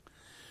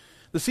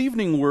This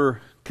evening we're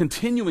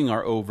continuing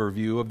our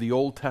overview of the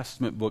Old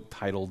Testament book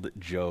titled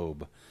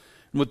Job.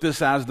 And with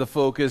this as the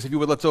focus, if you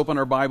would, let's open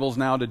our Bibles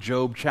now to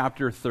Job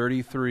chapter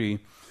 33.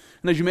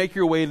 And as you make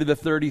your way to the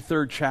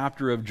 33rd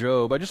chapter of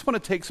Job, I just want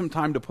to take some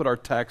time to put our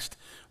text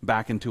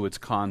back into its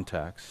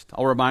context.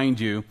 I'll remind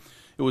you,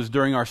 it was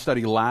during our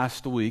study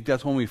last week,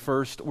 that's when we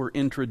first were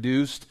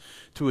introduced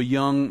to a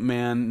young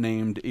man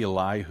named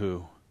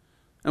Elihu.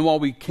 And while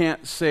we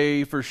can't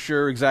say for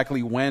sure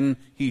exactly when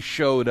he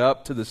showed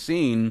up to the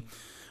scene,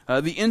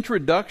 the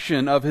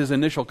introduction of his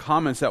initial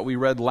comments that we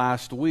read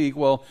last week,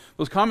 well,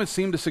 those comments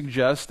seem to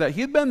suggest that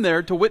he had been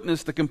there to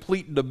witness the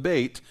complete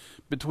debate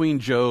between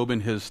Job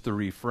and his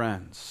three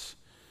friends.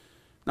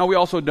 Now, we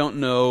also don't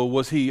know,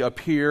 was he a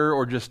peer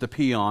or just a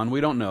peon?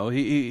 We don't know.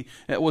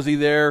 Was he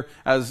there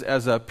as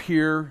a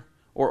peer,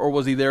 or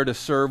was he there to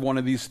serve one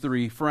of these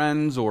three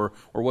friends, or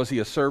was he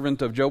a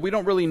servant of Job? We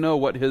don't really know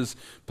what his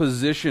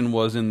position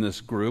was in this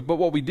group, but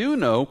what we do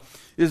know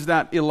is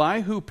that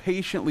Elihu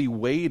patiently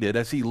waited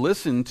as he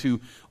listened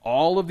to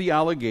all of the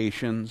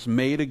allegations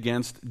made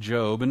against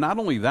Job. And not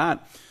only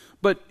that,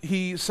 but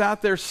he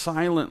sat there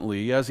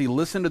silently as he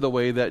listened to the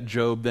way that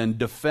Job then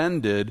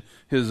defended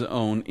his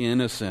own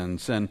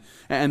innocence. And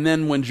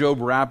then when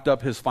Job wrapped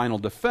up his final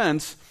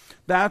defense,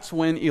 that's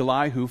when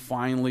Elihu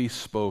finally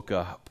spoke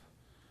up.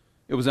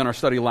 It was in our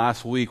study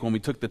last week when we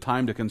took the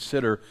time to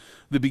consider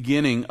the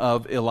beginning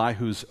of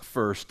Elihu's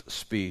first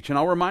speech. And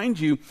I'll remind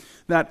you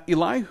that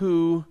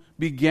Elihu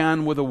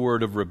began with a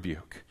word of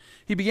rebuke.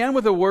 He began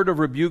with a word of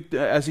rebuke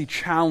as he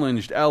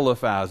challenged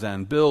Eliphaz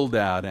and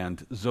Bildad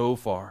and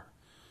Zophar.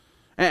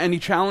 And he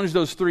challenged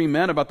those three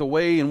men about the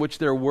way in which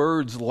their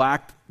words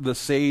lacked the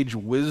sage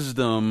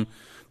wisdom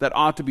that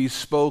ought to be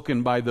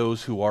spoken by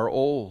those who are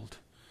old.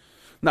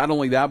 Not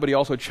only that, but he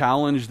also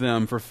challenged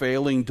them for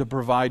failing to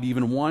provide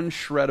even one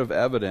shred of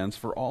evidence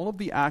for all of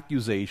the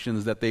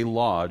accusations that they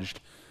lodged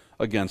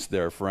against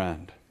their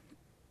friend.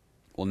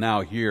 Well,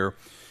 now here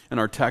in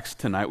our text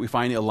tonight, we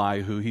find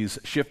Elihu. He's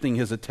shifting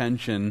his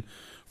attention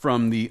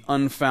from the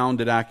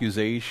unfounded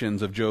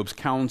accusations of Job's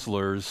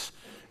counselors,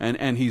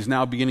 and he's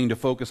now beginning to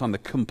focus on the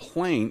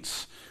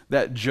complaints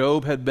that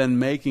Job had been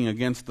making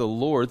against the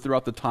Lord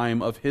throughout the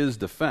time of his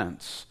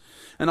defense.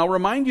 And I'll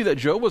remind you that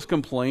Job was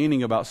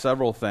complaining about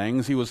several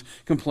things. He was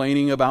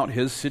complaining about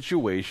his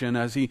situation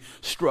as he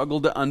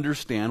struggled to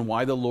understand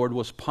why the Lord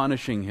was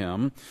punishing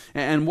him.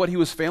 And what he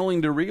was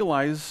failing to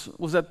realize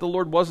was that the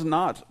Lord was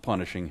not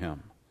punishing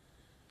him.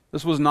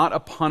 This was not a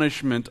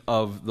punishment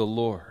of the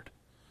Lord.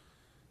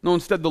 No,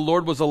 instead, the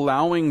Lord was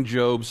allowing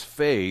Job's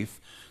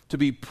faith to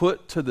be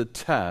put to the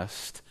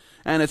test.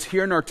 And it's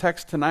here in our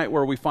text tonight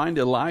where we find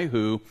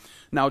Elihu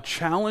now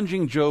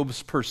challenging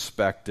Job's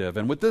perspective.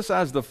 And with this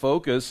as the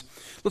focus,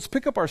 let's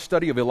pick up our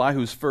study of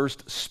Elihu's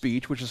first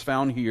speech, which is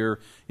found here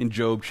in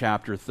Job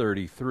chapter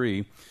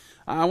 33.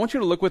 I want you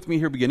to look with me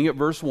here beginning at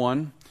verse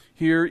 1.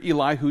 Here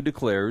Elihu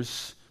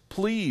declares,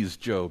 "Please,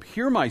 Job,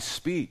 hear my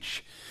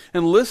speech,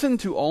 and listen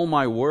to all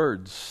my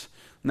words.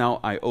 Now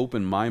I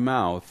open my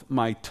mouth,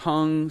 my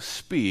tongue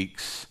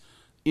speaks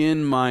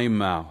in my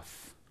mouth."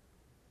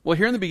 Well,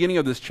 here in the beginning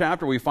of this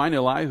chapter, we find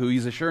Elihu,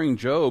 he's assuring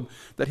Job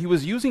that he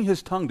was using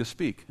his tongue to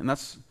speak. And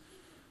that's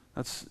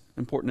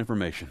important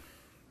information.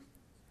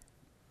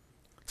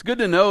 It's good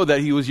to know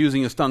that he was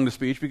using his tongue to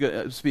speak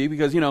because,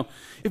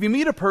 if you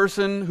meet a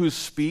person who's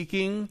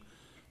speaking,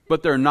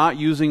 but they're not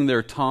using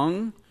their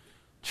tongue,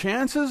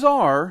 chances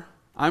are,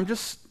 I'm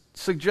just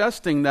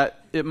suggesting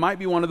that it might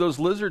be one of those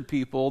lizard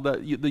people that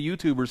the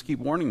YouTubers keep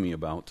warning me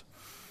about.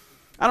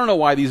 I don't know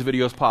why these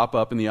videos pop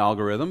up in the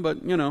algorithm, but,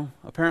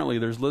 apparently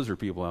there's lizard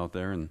people out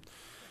there, and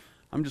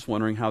I'm just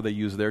wondering how they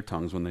use their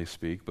tongues when they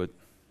speak, but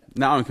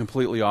now I'm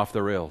completely off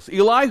the rails.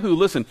 Elihu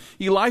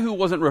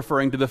wasn't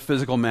referring to the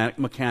physical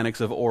mechanics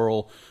of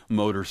oral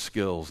motor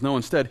skills. No,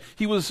 instead,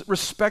 he was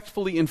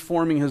respectfully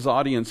informing his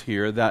audience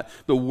here that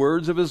the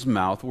words of his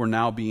mouth were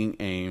now being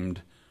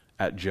aimed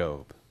at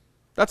Job.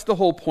 That's the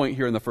whole point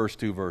here in the first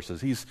two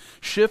verses. He's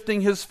shifting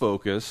his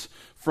focus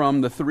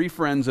from the three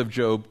friends of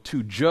Job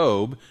to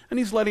Job, and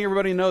he's letting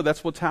everybody know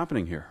that's what's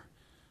happening here.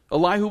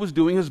 Elihu was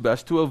doing his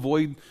best to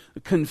avoid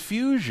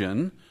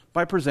confusion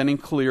by presenting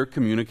clear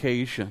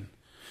communication.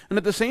 And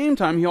at the same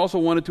time, he also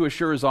wanted to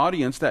assure his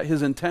audience that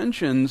his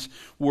intentions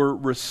were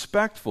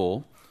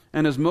respectful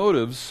and his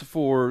motives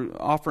for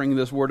offering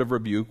this word of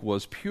rebuke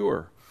was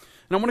pure.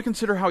 And I want to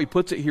consider how he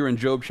puts it here in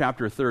Job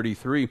chapter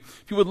 33.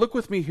 If you would look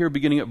with me here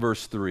beginning at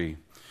verse 3.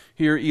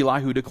 Here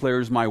Elihu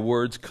declares, "My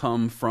words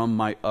come from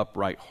my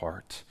upright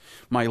heart.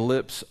 My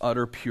lips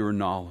utter pure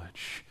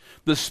knowledge.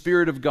 The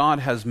Spirit of God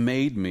has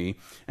made me,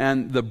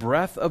 and the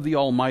breath of the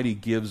Almighty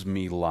gives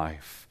me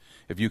life.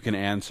 If you can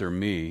answer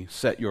me,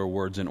 set your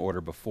words in order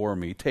before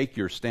me. Take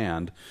your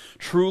stand.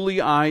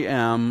 Truly I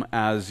am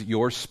as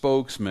your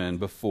spokesman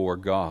before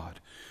God.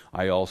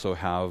 I also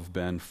have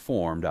been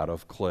formed out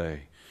of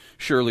clay.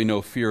 Surely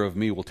no fear of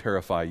me will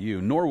terrify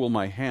you, nor will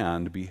my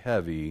hand be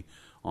heavy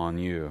on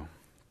you."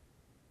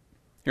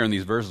 Here in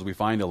these verses, we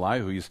find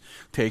Elihu, he's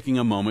taking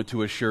a moment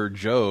to assure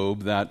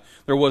Job that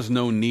there was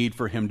no need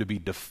for him to be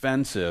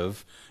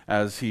defensive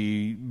as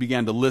he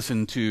began to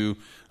listen to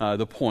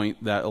the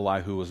point that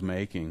Elihu was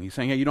making. He's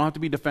saying, hey, you don't have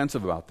to be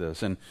defensive about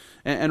this. And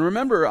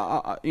remember,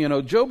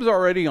 Job's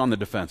already on the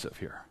defensive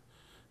here.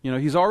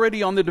 He's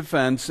already on the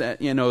defense,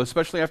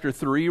 especially after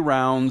 3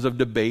 rounds of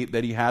debate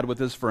that he had with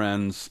his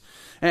friends.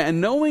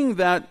 And knowing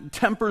that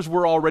tempers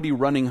were already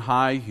running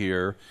high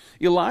here,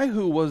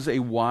 Elihu was a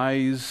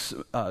wise,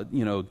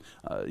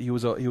 he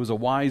was a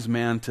wise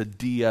man to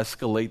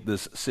de-escalate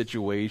this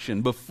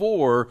situation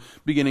before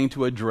beginning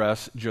to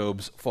address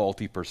Job's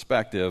faulty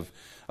perspective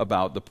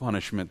about the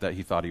punishment that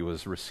he thought he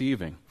was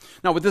receiving.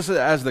 Now, with this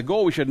as the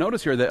goal, we should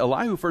notice here that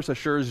Elihu first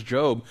assures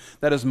Job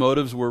that his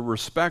motives were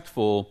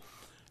respectful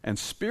and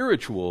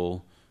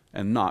spiritual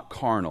and not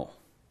carnal.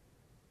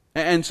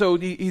 And so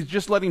he's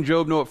just letting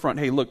Job know up front,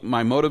 hey, look,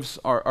 my motives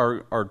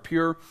are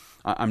pure.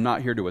 I'm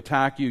not here to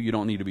attack you. You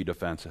don't need to be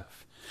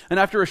defensive. And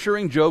after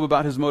assuring Job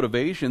about his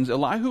motivations,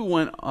 Elihu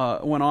went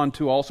on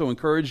to also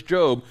encourage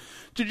Job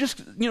to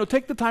just,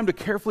 take the time to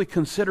carefully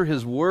consider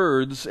his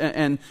words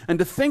and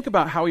to think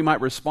about how he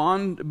might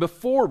respond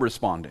before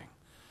responding.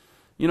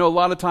 A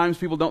lot of times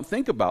people don't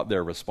think about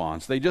their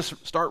response. They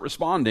just start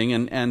responding,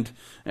 and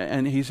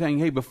he's saying,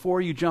 hey, before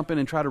you jump in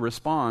and try to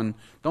respond,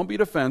 don't be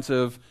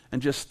defensive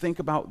and just think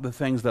about the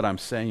things that I'm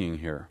saying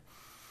here.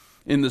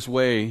 In this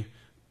way,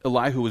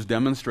 Elihu was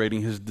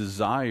demonstrating his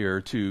desire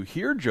to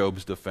hear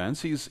Job's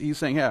defense. He's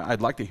saying, hey,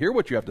 I'd like to hear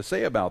what you have to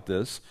say about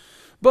this,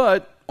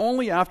 but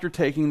only after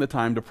taking the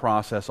time to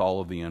process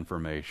all of the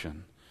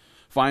information.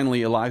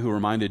 Finally, Elihu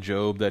reminded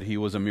Job that he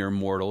was a mere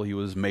mortal. He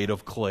was made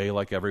of clay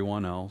like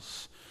everyone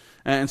else.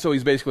 And so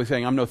he's basically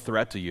saying, I'm no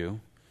threat to you.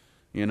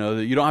 You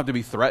don't have to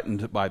be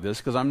threatened by this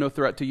because I'm no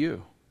threat to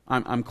you.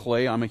 I'm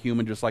clay. I'm a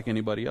human just like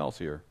anybody else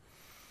here.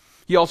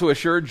 He also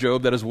assured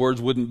Job that his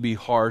words wouldn't be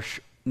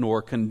harsh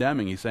nor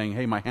condemning. He's saying,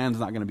 hey, my hand's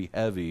not going to be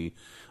heavy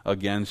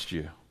against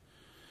you.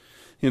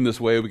 In this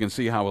way, we can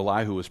see how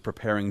Elihu was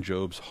preparing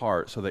Job's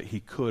heart so that he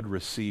could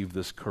receive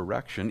this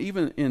correction,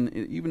 even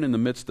in the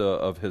midst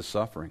of his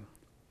suffering.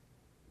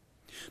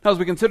 Now, as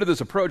we consider this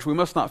approach, we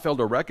must not fail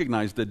to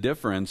recognize the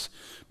difference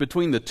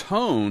between the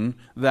tone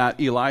that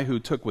Elihu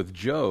took with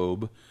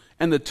Job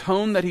and the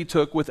tone that he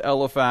took with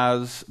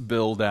Eliphaz,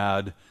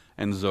 Bildad,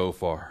 and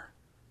Zophar.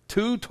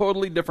 2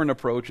 totally different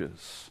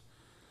approaches.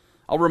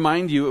 I'll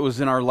remind you, it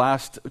was in our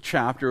last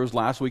chapter, it was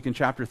last week in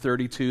chapter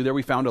 32, there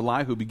we found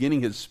Elihu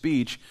beginning his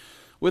speech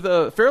with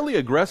a fairly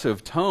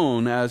aggressive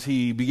tone as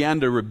he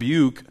began to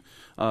rebuke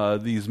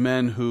these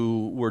men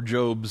who were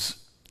Job's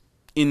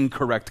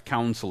incorrect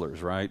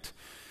counselors, right?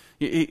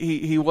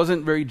 He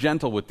wasn't very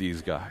gentle with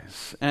these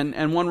guys.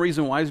 And one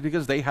reason why is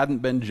because they hadn't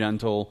been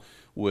gentle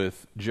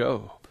with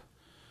Job.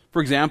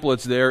 For example,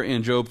 it's there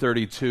in Job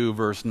 32,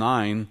 verse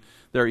 9,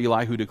 there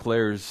Elihu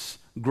declares,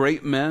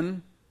 great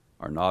men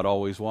are not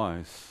always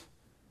wise,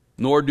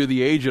 nor do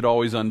the aged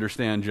always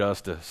understand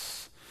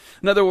justice.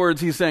 In other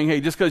words, he's saying,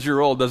 hey, just because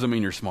you're old doesn't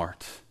mean you're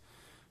smart.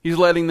 He's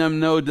letting them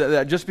know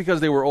that just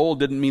because they were old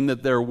didn't mean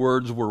that their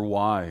words were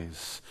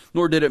wise,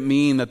 nor did it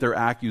mean that their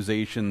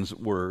accusations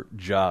were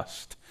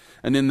just.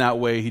 And in that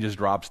way, he just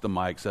drops the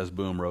mic, says,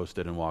 boom,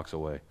 roasted, and walks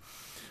away.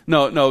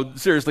 No,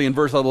 seriously, in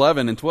verse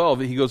 11 and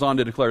 12, he goes on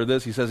to declare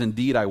this. He says,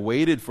 indeed, I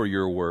waited for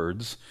your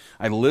words.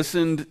 I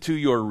listened to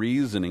your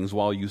reasonings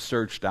while you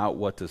searched out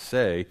what to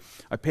say.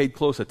 I paid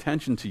close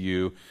attention to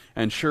you,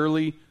 and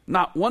surely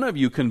not one of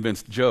you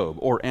convinced Job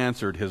or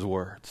answered his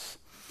words.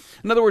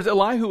 In other words,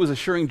 Elihu was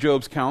assuring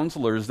Job's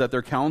counselors that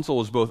their counsel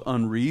was both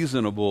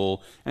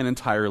unreasonable and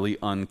entirely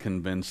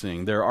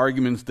unconvincing. Their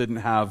arguments didn't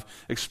have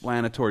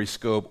explanatory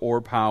scope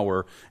or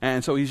power,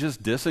 and so he's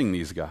just dissing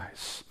these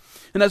guys.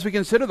 And as we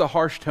consider the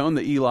harsh tone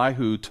that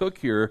Elihu took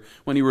here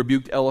when he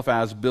rebuked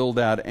Eliphaz,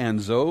 Bildad, and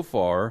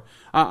Zophar,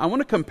 I want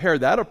to compare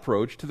that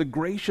approach to the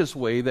gracious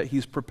way that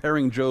he's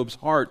preparing Job's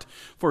heart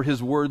for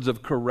his words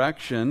of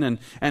correction.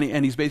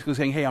 And he's basically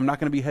saying, hey, I'm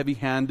not going to be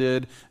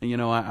heavy-handed. And,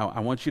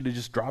 I want you to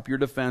just drop your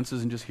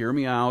defenses and just hear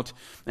me out.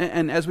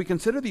 And as we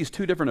consider these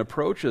 2 different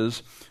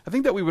approaches, I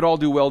think that we would all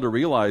do well to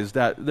realize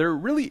that there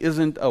really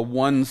isn't a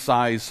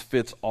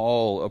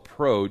one-size-fits-all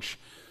approach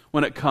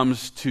when it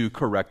comes to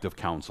corrective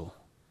counsel.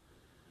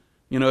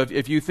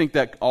 If you think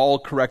that all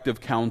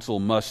corrective counsel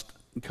must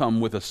come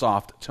with a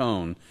soft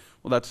tone,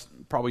 well, that's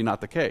probably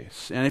not the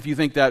case. And if you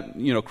think that,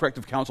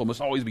 corrective counsel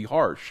must always be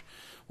harsh,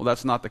 well,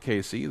 that's not the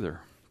case either.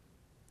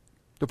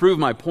 To prove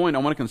my point, I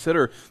want to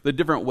consider the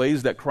different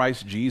ways that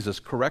Christ Jesus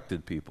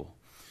corrected people.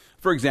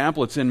 For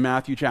example, it's in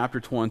Matthew chapter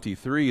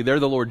 23. There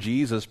the Lord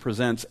Jesus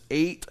presents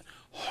 8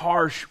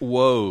 harsh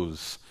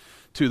woes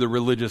to the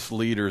religious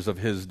leaders of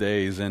his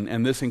days.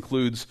 And this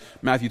includes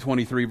Matthew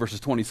 23, verses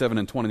 27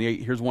 and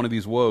 28. Here's one of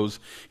these woes.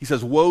 He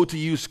says, woe to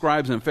you,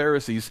 scribes and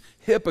Pharisees,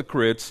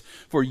 hypocrites,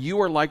 for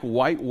you are like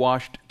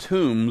whitewashed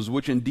tombs,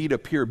 which indeed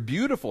appear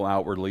beautiful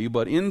outwardly,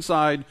 but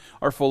inside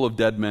are full of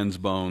dead men's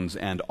bones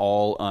and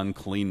all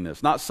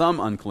uncleanness. Not some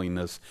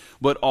uncleanness,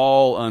 but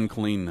all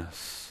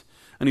uncleanness.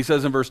 And he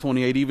says in verse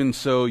 28, even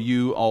so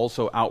you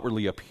also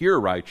outwardly appear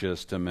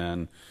righteous to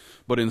men,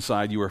 but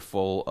inside you are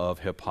full of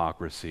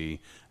hypocrisy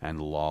and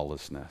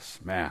lawlessness.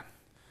 Man,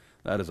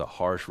 that is a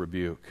harsh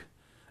rebuke.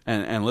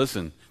 And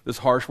listen, this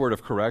harsh word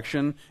of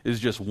correction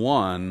is just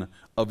one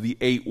of the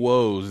 8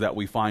 woes that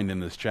we find in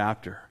this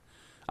chapter.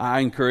 I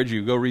encourage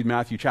you, go read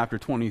Matthew chapter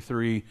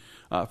 23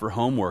 for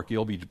homework.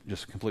 You'll be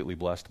just completely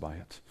blessed by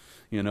it.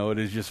 You know, it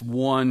is just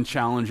one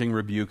challenging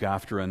rebuke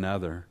after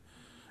another.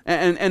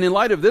 And in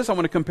light of this, I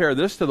want to compare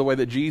this to the way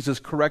that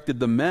Jesus corrected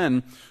the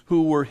men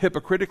who were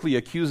hypocritically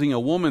accusing a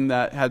woman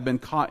that had been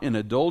caught in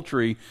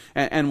adultery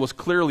and was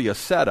clearly a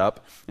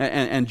setup.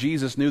 And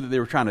Jesus knew that they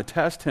were trying to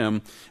test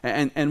him.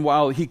 And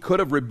while he could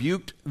have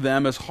rebuked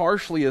them as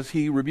harshly as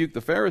he rebuked the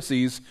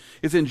Pharisees,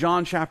 it's in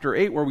John chapter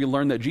 8 where we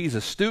learn that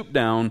Jesus stooped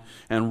down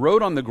and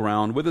wrote on the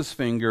ground with his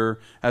finger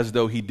as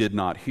though he did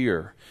not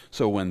hear.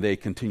 So when they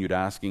continued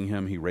asking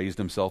him, he raised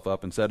himself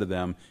up and said to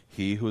them,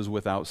 "He who is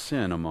without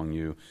sin among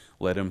you,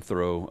 let him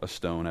throw a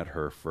stone at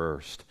her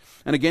first."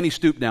 And again he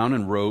stooped down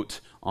and wrote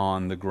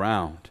on the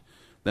ground.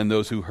 Then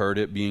those who heard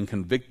it, being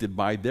convicted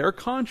by their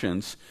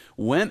conscience,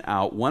 went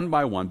out one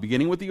by one,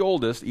 beginning with the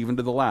oldest, even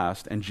to the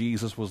last, and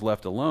Jesus was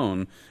left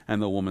alone,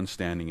 and the woman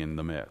standing in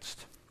the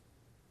midst.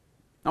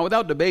 Now,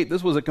 without debate,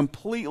 this was a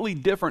completely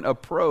different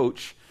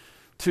approach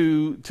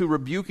to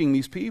rebuking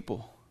these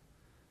people.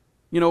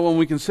 You know, when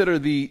we consider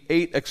the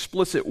 8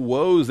 explicit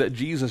woes that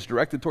Jesus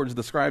directed towards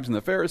the scribes and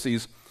the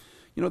Pharisees,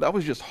 you know, that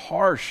was just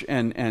harsh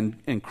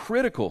and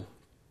critical.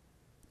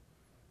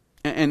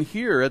 And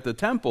here at the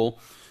temple,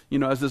 you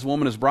know, as this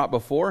woman is brought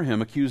before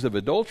him, accused of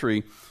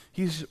adultery,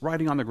 he's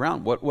writing on the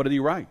ground. What did he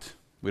write?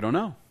 We don't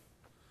know.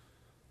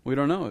 We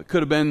don't know. It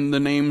could have been the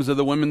names of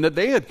the women that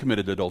they had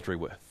committed adultery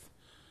with.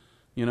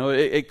 You know,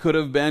 it could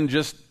have been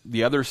just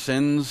the other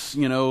sins,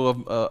 you know,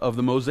 of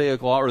the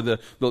Mosaic law or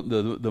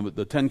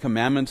the 10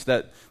 Commandments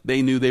that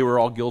they knew they were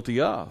all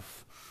guilty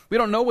of. We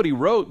don't know what he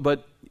wrote,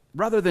 but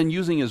rather than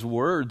using his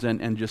words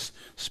and just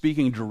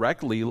speaking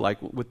directly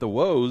like with the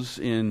woes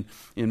in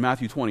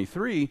Matthew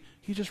 23,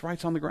 he just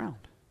writes on the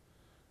ground.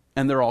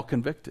 And they're all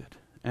convicted,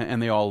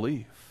 and they all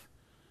leave.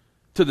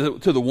 To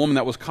the woman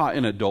that was caught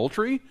in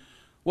adultery,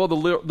 well, the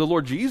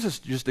Lord Jesus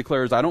just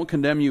declares, "I don't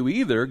condemn you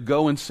either,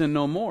 go and sin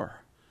no more."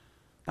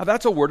 Now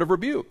that's a word of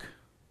rebuke.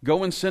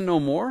 Go and sin no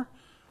more.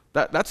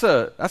 That's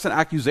an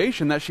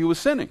accusation that she was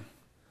sinning.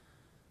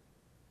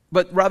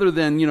 But rather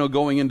than, you know,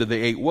 going into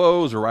the 8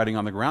 woes or writing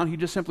on the ground, he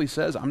just simply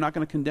says, "I'm not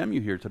going to condemn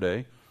you here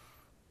today,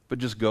 but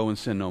just go and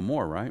sin no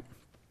more," right?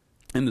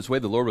 In this way,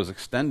 the Lord was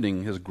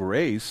extending his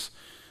grace,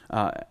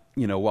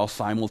 you know, while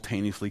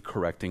simultaneously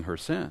correcting her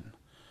sin.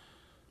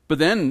 But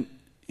then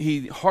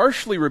he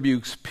harshly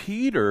rebukes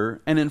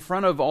Peter, and in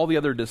front of all the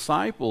other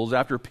disciples,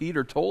 after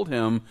Peter told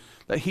him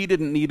that he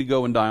didn't need to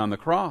go and die on the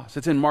cross.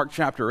 It's in Mark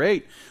chapter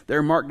 8.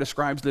 There Mark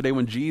describes the day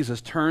when Jesus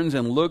turns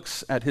and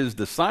looks at his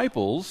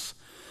disciples,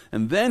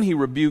 and then he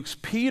rebukes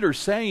Peter,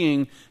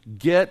 saying,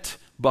 "Get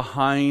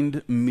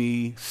behind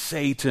me,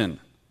 Satan,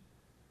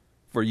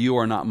 for you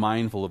are not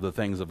mindful of the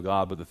things of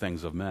God, but the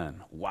things of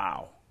men."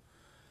 Wow.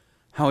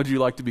 How would you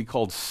like to be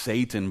called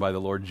Satan by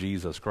the Lord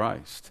Jesus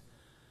Christ?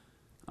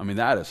 I mean,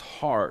 that is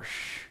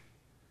harsh.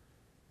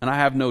 And I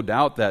have no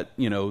doubt that,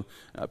 you know,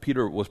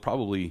 Peter was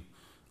probably,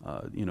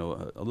 you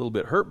know, a little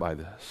bit hurt by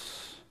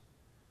this.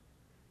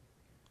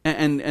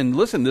 And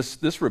listen,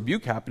 this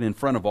rebuke happened in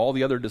front of all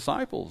the other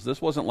disciples.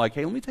 This wasn't like,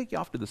 "Hey, let me take you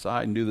off to the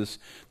side and do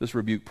this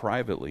rebuke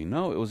privately."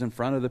 No, it was in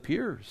front of the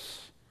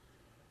peers.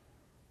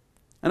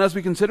 And as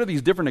we consider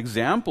these different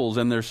examples,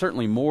 and there's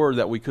certainly more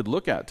that we could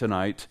look at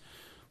tonight,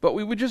 but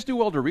we would just do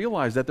well to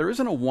realize that there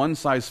isn't a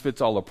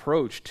one-size-fits-all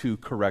approach to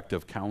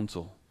corrective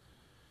counsel.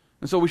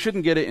 And so we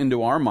shouldn't get it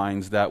into our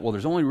minds that, well,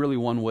 there's only really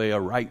one way, a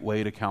right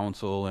way to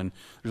counsel, and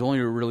there's only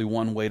really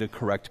one way to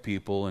correct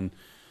people, and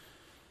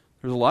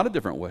there's a lot of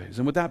different ways.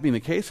 And with that being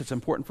the case, it's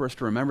important for us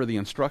to remember the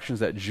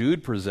instructions that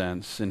Jude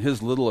presents in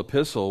his little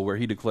epistle where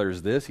he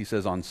declares this. He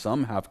says, "On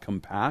some have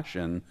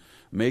compassion,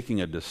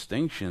 making a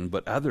distinction,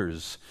 but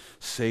others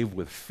save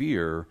with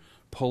fear,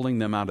 pulling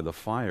them out of the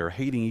fire,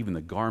 hating even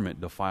the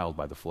garment defiled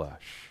by the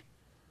flesh."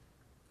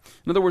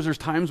 In other words, there's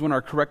times when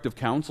our corrective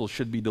counsel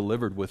should be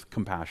delivered with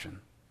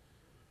compassion.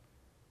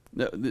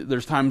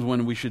 There's times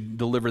when we should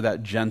deliver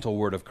that gentle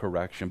word of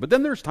correction. But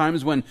then there's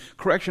times when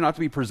correction ought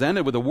to be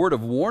presented with a word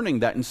of warning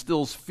that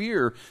instills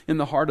fear in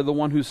the heart of the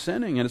one who's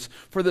sinning. And it's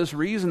for this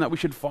reason that we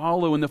should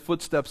follow in the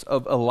footsteps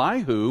of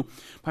Elihu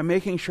by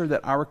making sure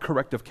that our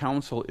corrective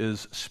counsel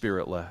is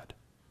Spirit-led.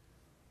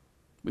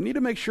 We need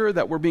to make sure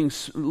that we're being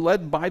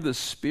led by the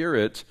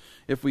Spirit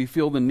if we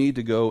feel the need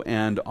to go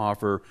and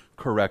offer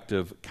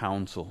corrective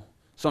counsel.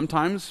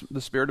 Sometimes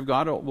the Spirit of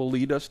God will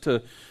lead us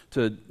to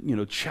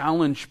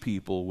challenge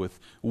people with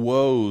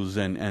woes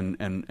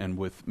and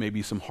with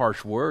maybe some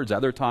harsh words.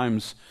 Other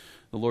times,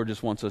 the Lord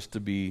just wants us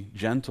to be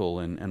gentle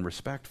and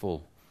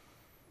respectful.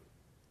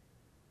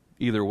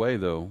 Either way,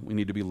 though, we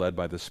need to be led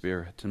by the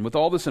Spirit. And with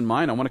all this in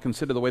mind, I want to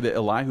consider the way that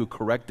Elihu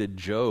corrected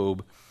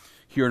Job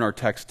here in our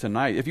text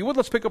tonight. If you would,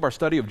 let's pick up our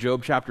study of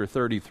Job chapter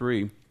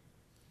 33.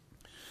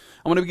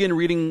 I want to begin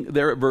reading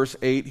there at verse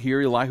 8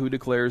 here. Elihu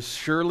declares,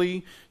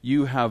 "Surely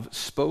you have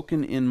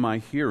spoken in my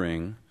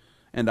hearing,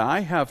 and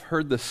I have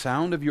heard the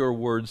sound of your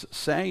words,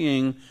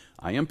 saying,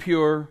 I am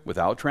pure,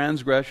 without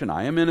transgression,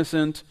 I am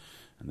innocent,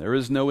 and there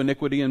is no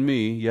iniquity in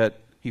me. Yet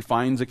he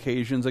finds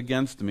occasions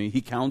against me.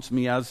 He counts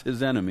me as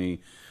his enemy.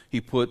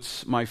 He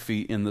puts my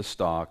feet in the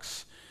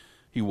stocks.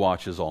 He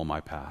watches all my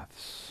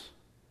paths."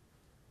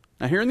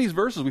 Now here in these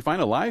verses we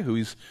find Elihu.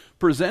 He's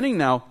presenting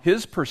now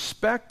his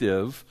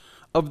perspective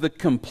of the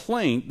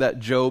complaint that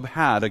Job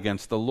had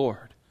against the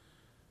Lord.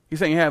 He's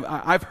saying, hey,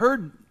 I've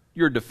heard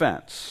your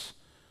defense.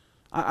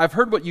 I've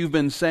heard what you've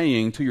been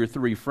saying to your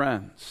three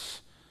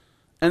friends.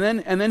 And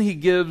then he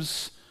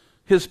gives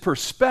his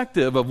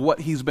perspective of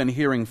what he's been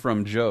hearing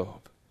from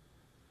Job.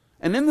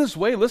 And in this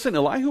way, listen,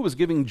 Elihu was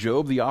giving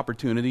Job the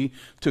opportunity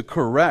to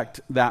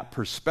correct that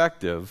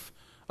perspective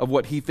of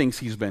what he thinks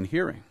he's been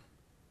hearing.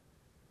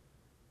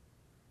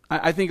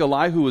 I think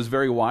Elihu was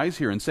very wise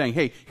here in saying,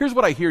 hey, here's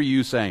what I hear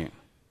you saying.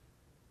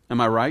 Am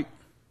I right?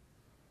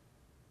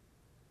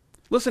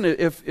 Listen,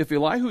 if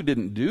Elihu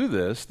didn't do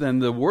this, then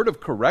the word of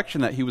correction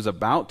that he was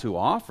about to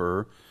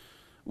offer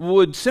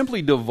would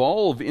simply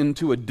devolve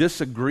into a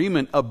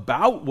disagreement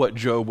about what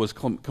Job was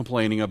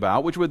complaining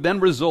about, which would then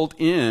result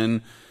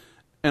in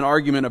an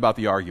argument about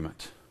the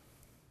argument.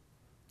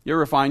 You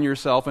ever find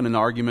yourself in an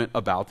argument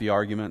about the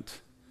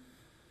argument?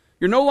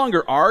 You're no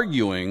longer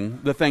arguing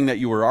the thing that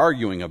you were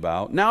arguing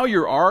about. Now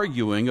you're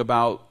arguing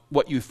about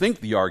what you think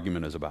the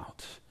argument is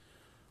about.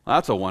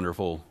 That's a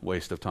wonderful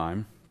waste of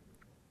time.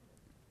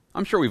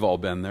 I'm sure we've all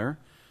been there.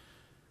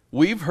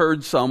 We've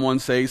heard someone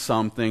say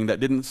something that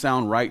didn't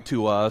sound right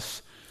to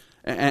us,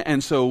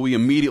 and so we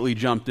immediately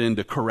jumped in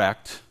to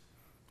correct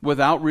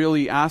without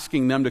really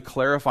asking them to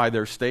clarify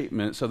their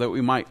statement so that we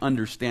might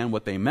understand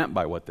what they meant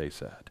by what they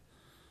said.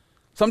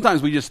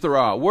 Sometimes we just throw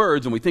out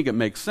words and we think it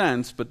makes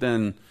sense, but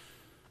then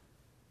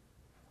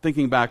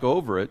thinking back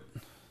over it,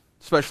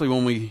 especially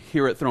when we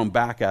hear it thrown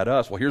back at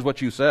us, well, here's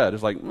what you said.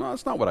 It's like, well,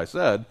 that's not what I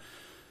said.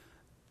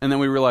 And then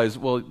we realize,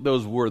 well,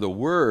 those were the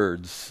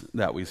words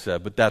that we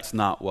said, but that's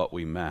not what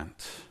we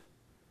meant.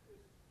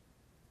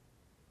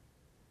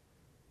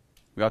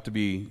 We ought to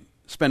be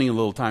spending a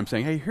little time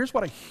saying, hey, here's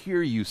what I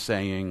hear you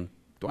saying.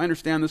 Do I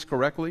understand this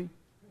correctly?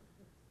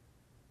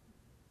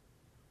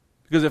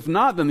 Because if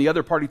not, then the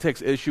other party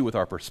takes issue with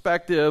our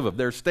perspective of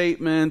their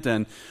statement,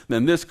 and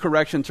then this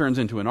correction turns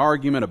into an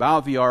argument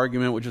about the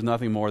argument, which is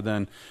nothing more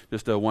than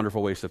just a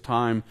wonderful waste of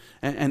time.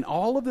 And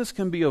all of this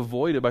can be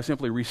avoided by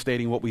simply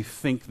restating what we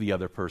think the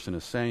other person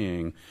is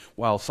saying,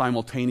 while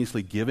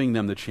simultaneously giving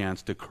them the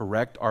chance to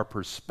correct our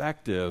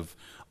perspective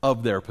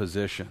of their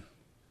position.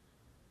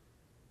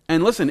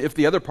 And listen, if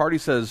the other party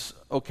says,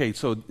 okay,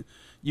 so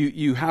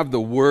you have the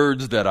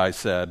words that I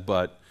said,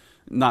 but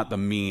not the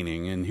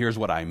meaning, and here's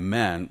what I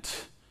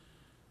meant.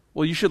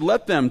 Well, you should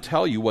let them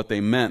tell you what they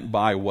meant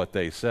by what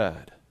they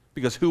said,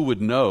 because who would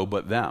know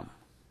but them?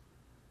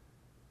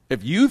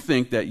 If you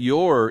think that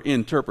your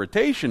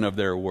interpretation of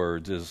their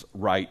words is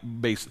right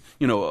based,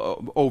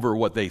 over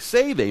what they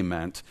say they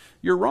meant,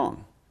 you're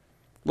wrong.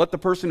 Let the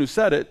person who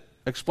said it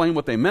explain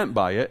what they meant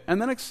by it,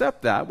 and then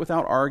accept that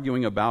without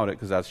arguing about it,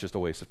 because that's just a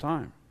waste of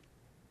time.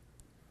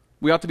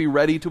 We ought to be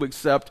ready to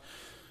accept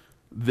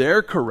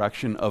their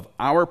correction of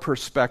our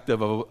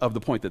perspective of the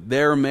point that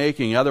they're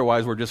making.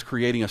 Otherwise, we're just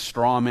creating a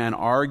straw man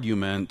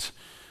argument,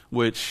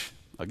 which,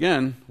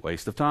 again,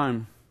 waste of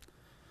time.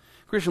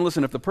 Christian,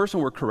 listen, if the person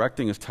we're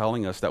correcting is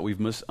telling us that we've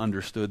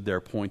misunderstood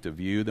their point of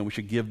view, then we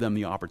should give them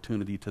the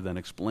opportunity to then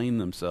explain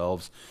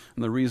themselves.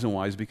 And the reason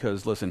why is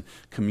because, listen,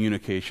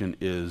 communication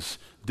is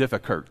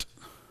difficult.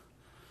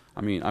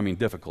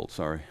 Difficult,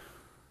 sorry.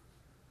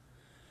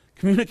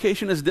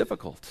 Communication is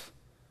difficult.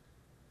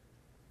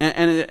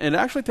 And it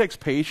actually takes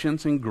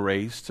patience and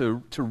grace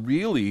to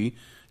really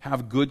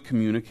have good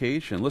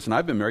communication. Listen,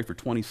 I've been married for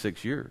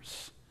 26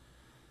 years.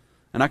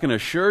 And I can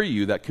assure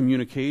you that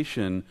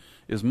communication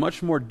is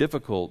much more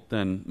difficult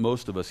than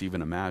most of us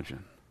even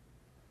imagine.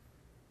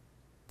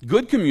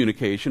 Good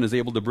communication is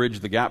able to bridge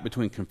the gap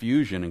between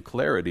confusion and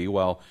clarity,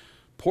 while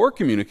poor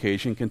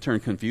communication can turn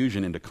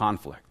confusion into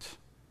conflict.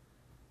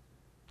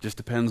 Just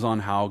depends on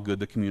how good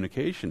the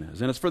communication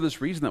is. And it's for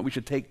this reason that we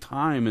should take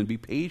time and be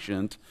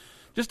patient,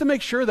 just to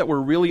make sure that we're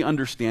really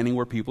understanding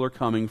where people are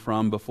coming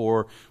from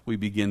before we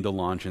begin to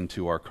launch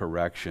into our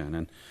correction.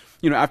 And,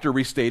 after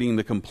restating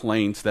the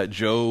complaints that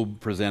Job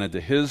presented to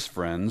his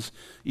friends,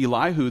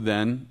 Elihu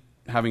then,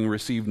 having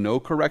received no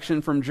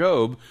correction from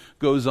Job,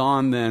 goes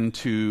on then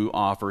to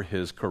offer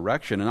his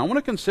correction. And I want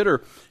to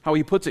consider how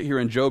he puts it here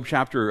in Job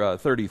chapter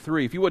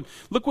 33. If you would,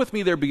 look with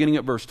me there beginning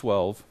at verse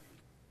 12.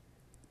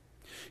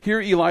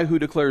 Here Elihu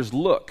declares,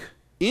 "Look,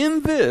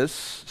 in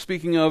this,"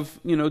 speaking of,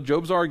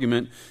 Job's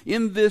argument,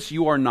 "in this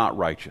you are not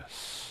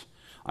righteous.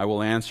 I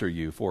will answer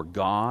you, for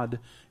God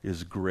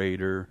is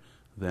greater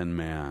than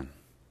man."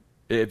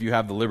 If you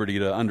have the liberty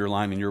to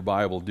underline in your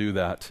Bible, do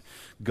that.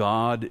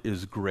 God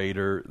is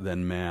greater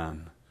than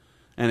man.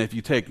 And if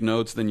you take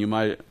notes, then you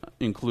might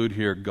include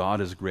here, God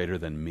is greater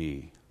than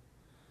me.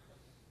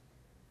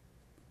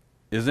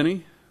 Isn't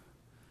he?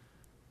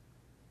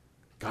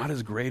 God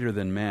is greater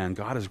than man.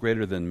 God is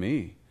greater than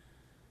me.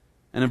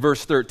 And in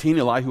verse 13,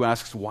 Elihu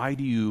asks, why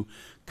do you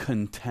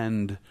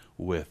contend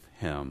with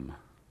him?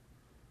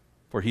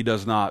 For he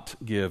does not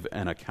give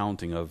an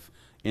accounting of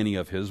any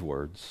of his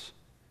words.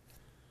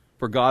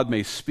 For God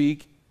may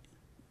speak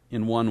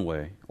in one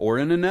way or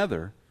in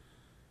another,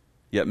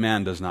 yet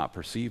man does not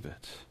perceive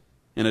it.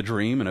 In a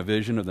dream, in a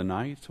vision of the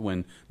night,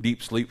 when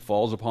deep sleep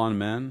falls upon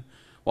men,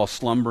 while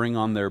slumbering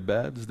on their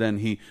beds, then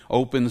he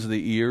opens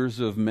the ears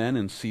of men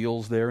and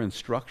seals their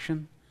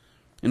instruction,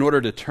 in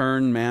order to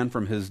turn man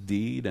from his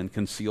deed and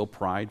conceal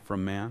pride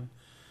from man.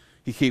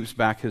 He keeps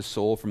back his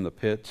soul from the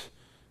pit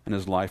and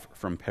his life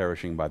from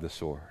perishing by the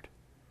sword.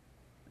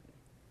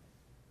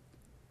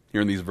 Here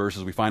in these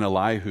verses, we find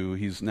Elihu.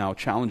 He's now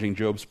challenging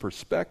Job's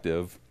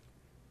perspective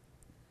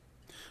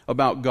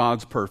about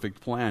God's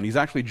perfect plan. He's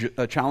actually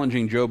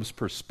challenging Job's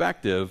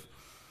perspective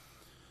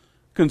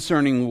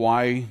concerning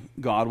why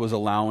God was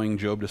allowing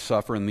Job to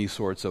suffer in these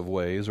sorts of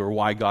ways, or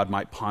why God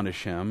might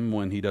punish him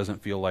when he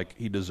doesn't feel like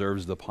he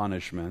deserves the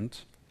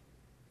punishment.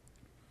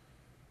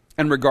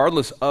 And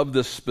regardless of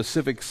the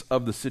specifics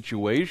of the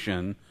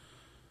situation,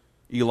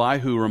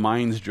 Elihu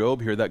reminds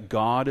Job here that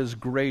God is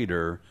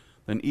greater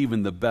than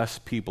even the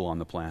best people on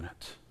the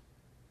planet.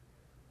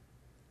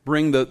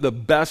 Bring the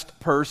best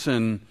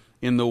person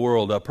in the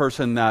world, a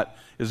person that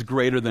is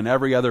greater than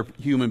every other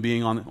human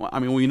being on. I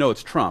mean, we know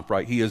it's Trump,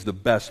 right? He is the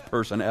best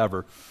person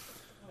ever.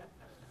 I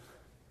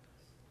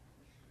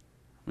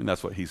mean,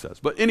 that's what he says.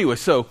 But anyway,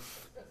 so,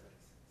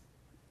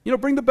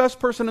 bring the best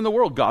person in the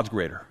world. God's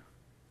greater.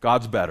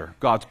 God's better.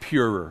 God's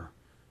purer.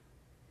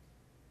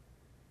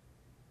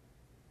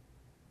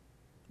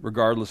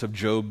 Regardless of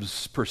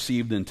Job's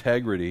perceived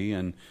integrity,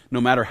 and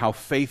no matter how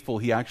faithful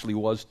he actually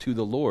was to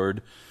the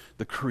Lord,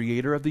 the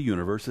creator of the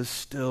universe is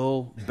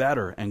still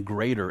better and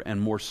greater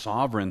and more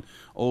sovereign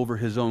over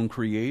his own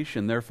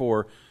creation.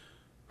 Therefore,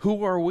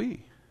 who are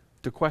we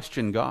to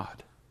question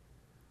God?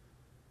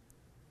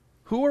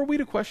 Who are we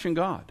to question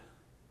God?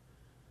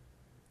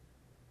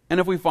 And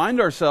if we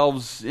find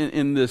ourselves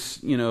in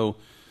this, in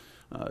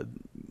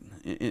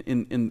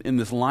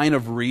this line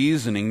of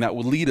reasoning that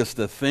would lead us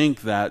to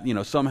think that,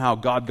 somehow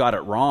God got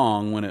it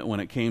wrong when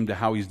it came to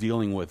how he's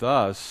dealing with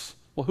us,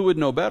 well, who would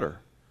know better?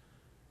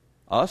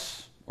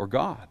 Us or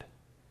God?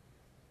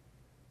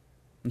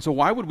 And so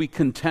why would we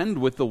contend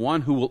with the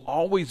one who will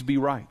always be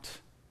right?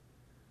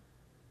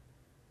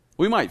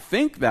 We might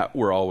think that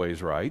we're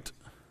always right,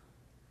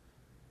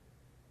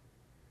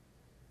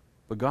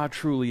 but God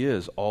truly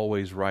is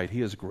always right.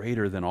 He is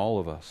greater than all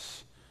of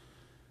us.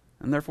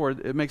 And therefore,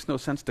 it makes no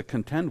sense to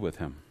contend with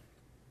him.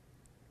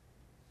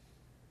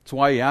 That's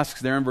why he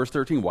asks there in verse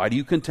 13, why do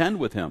you contend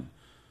with him?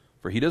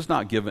 For he does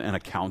not give an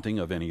accounting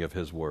of any of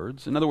his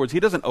words. In other words, he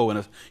doesn't owe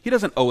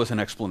us an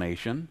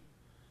explanation.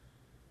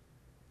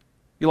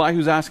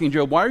 Elihu's asking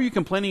Job, why are you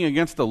complaining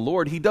against the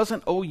Lord? He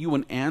doesn't owe you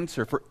an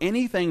answer for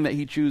anything that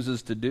he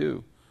chooses to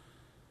do.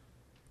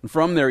 And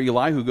from there,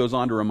 Elihu goes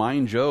on to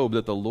remind Job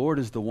that the Lord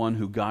is the one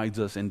who guides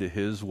us into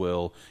his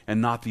will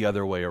and not the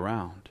other way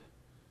around.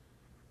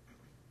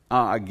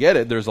 I get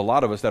it. There's a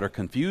lot of us that are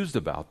confused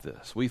about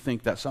this. We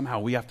think that somehow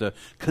we have to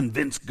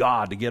convince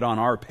God to get on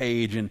our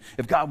page, and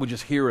if God would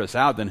just hear us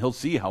out, then he'll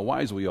see how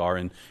wise we are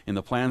in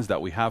the plans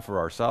that we have for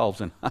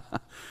ourselves. And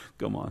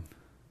come on.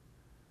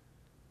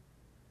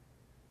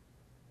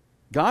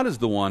 God is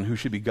the one who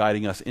should be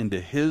guiding us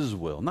into his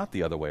will, not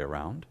the other way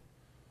around.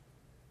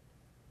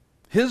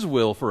 His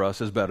will for us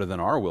is better than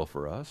our will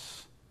for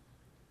us.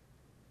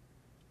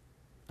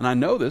 And I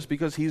know this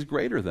because he's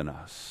greater than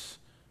us.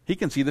 He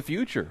can see the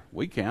future.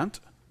 We can't.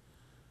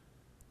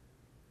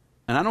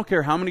 And I don't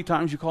care how many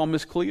times you call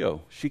Miss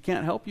Cleo. She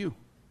can't help you.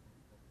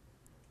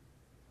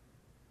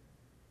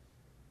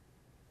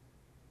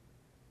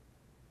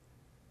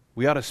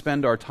 We ought to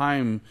spend our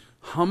time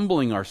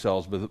humbling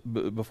ourselves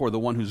before the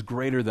one who's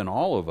greater than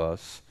all of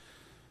us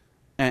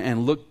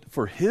and look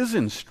for his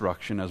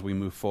instruction as we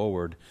move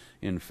forward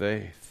in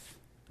faith.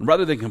 And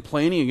rather than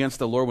complaining against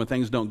the Lord when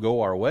things don't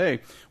go our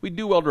way, we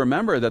do well to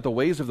remember that the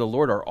ways of the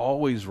Lord are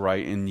always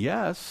right, and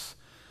yes,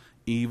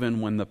 even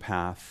when the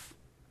path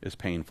is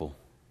painful.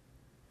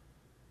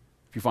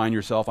 If you find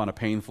yourself on a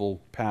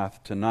painful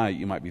path tonight,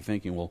 you might be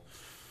thinking, well,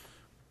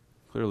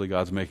 clearly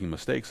God's making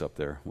mistakes up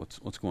there.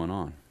 What's going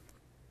on?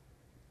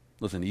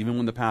 Listen, even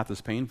when the path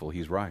is painful,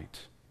 he's right.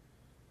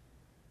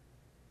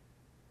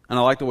 And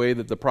I like the way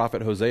that the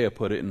prophet Hosea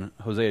put it in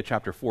Hosea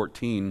chapter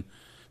 14.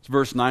 It's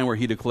verse 9 where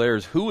he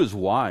declares, who is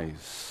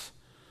wise?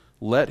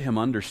 Let him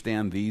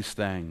understand these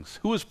things.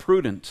 Who is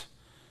prudent?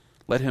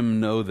 Let him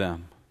know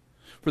them.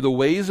 For the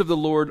ways of the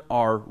Lord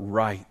are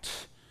right.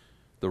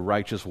 The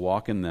righteous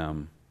walk in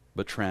them,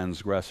 but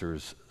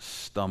transgressors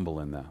stumble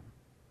in them.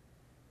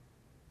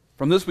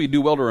 From this we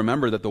do well to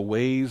remember that the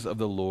ways of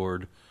the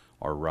Lord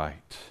are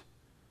right.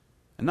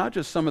 And not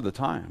just some of the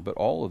time, but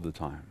all of the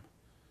time.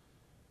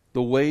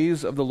 The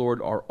ways of the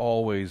Lord are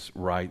always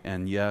right,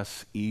 and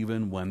yes,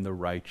 even when the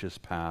righteous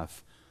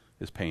path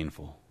is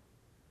painful.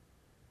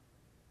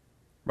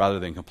 Rather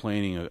than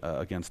complaining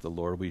against the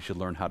Lord, we should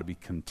learn how to be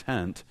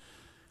content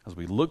as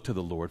we look to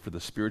the Lord for the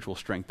spiritual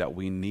strength that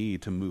we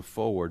need to move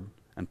forward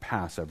and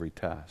pass every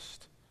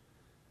test.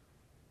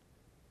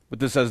 With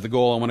this as the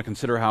goal, I want to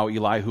consider how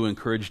Elihu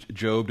encouraged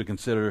Job to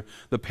consider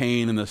the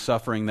pain and the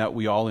suffering that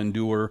we all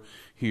endure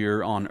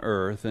here on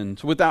earth. And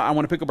so with that, I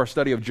want to pick up our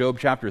study of Job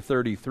chapter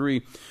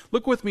 33.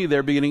 Look with me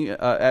there, beginning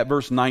at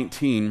verse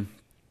 19.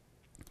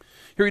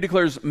 Here he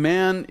declares,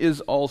 "Man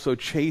is also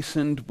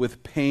chastened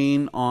with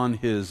pain on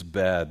his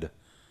bed,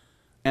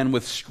 and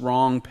with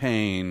strong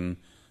pain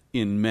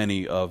in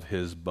many of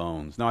his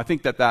bones." Now, I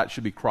think that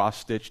should be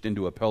cross-stitched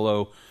into a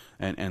pillow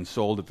and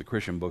sold at the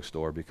Christian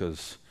bookstore,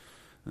 because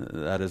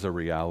that is a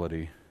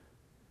reality.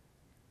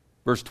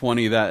 Verse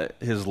 20,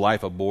 that his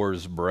life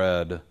abhors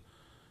bread,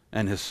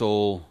 and his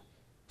soul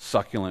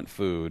succulent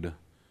food.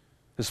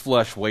 His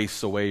flesh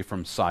wastes away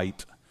from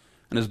sight,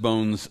 and his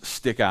bones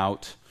stick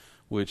out,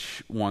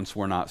 which once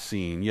were not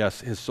seen.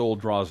 Yes, his soul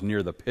draws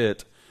near the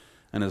pit,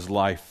 and his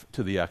life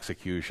to the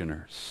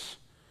executioners.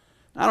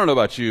 I don't know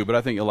about you, but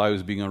I think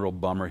Elihu's being a real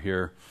bummer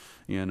here.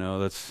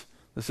 This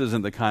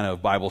isn't the kind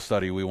of Bible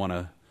study we want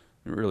to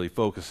really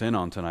focus in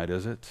on tonight,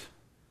 is it?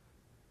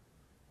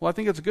 Well, I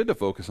think it's good to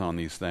focus on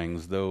these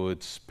things, though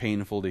it's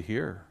painful to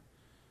hear.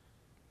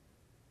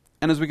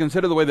 And as we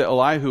consider the way that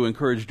Elihu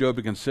encouraged Job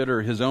to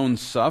consider his own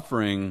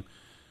suffering,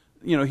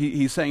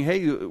 he's saying,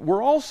 hey,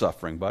 we're all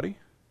suffering, buddy.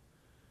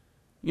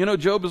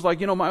 Job is like,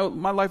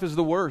 my life is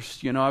the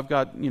worst. I've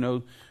got,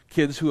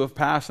 kids who have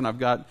passed, and I've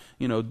got,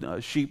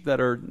 sheep that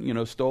are,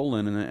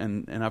 stolen,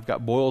 and I've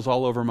got boils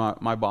all over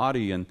my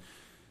body. And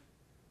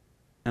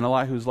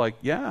Elihu's like,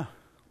 yeah,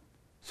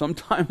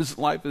 sometimes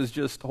life is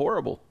just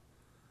horrible.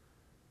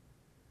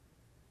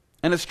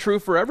 And it's true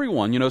for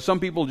everyone.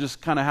 Some people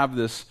just kind of have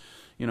this,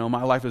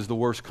 my life is the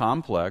worst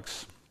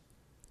complex,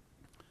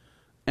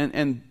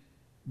 and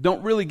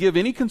don't really give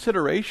any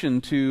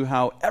consideration to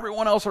how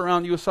everyone else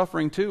around you is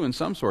suffering too in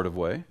some sort of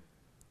way.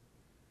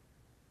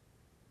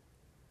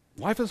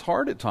 Life is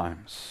hard at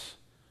times.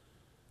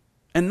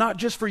 And not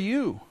just for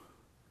you.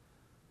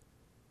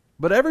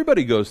 But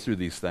everybody goes through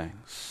these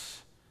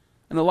things.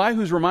 And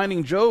Elihu's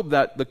reminding Job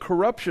that the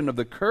corruption of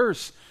the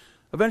curse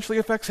eventually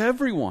affects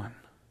everyone.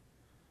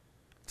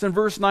 It's in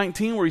verse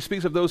 19 where he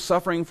speaks of those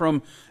suffering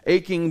from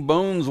aching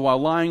bones while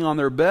lying on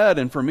their bed.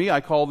 And for me,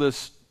 I call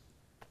this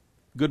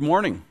good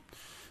morning.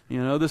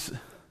 This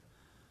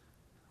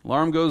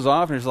alarm goes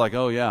off and it's like,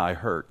 oh yeah, I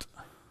hurt.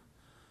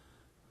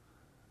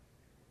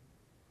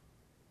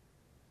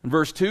 In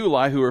verse 2,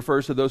 Elihu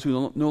refers to those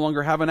who no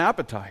longer have an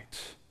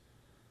appetite.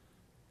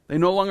 They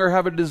no longer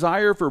have a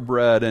desire for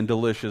bread and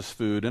delicious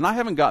food. And I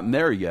haven't gotten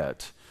there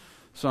yet.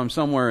 So I'm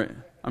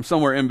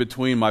somewhere in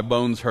between. My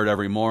bones hurt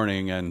every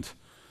morning and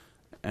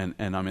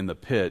I'm in the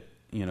pit.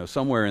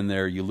 Somewhere in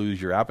there you lose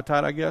your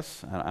appetite, I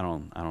guess.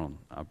 I'm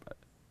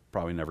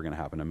probably never going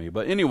to happen to me.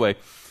 But anyway,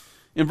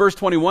 in verse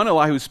 21,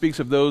 Elihu speaks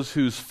of those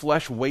whose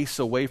flesh wastes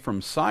away from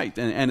sight.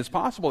 And it's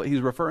possible that he's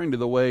referring to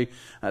the way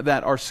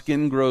that our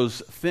skin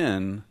grows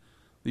thin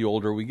the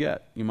older we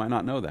get. You might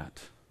not know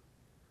that.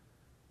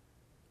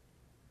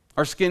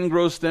 Our skin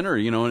grows thinner,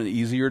 and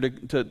easier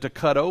to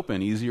cut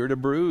open, easier to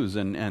bruise.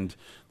 And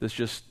this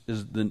just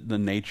is the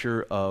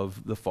nature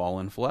of the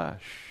fallen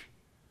flesh.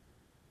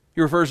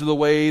 He refers to the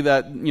way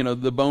that,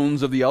 the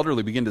bones of the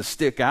elderly begin to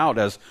stick out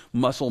as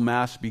muscle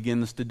mass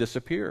begins to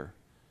disappear.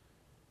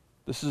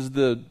 This is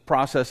the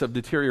process of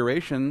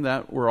deterioration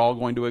that we're all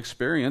going to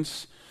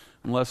experience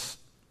unless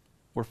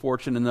we're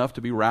fortunate enough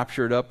to be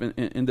raptured up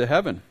into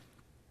heaven.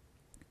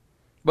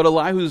 But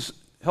Elihu's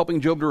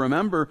helping Job to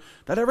remember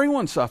that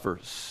everyone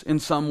suffers in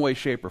some way,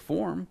 shape, or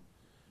form.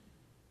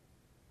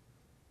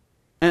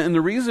 And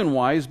the reason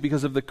why is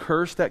because of the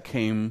curse that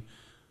came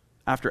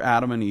after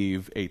Adam and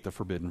Eve ate the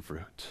forbidden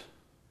fruit.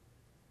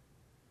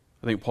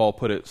 I think Paul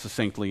put it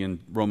succinctly in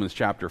Romans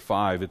chapter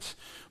 5. It's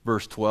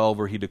verse 12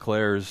 where he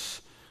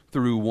declares,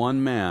 "Through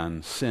one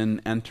man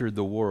sin entered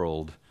the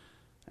world,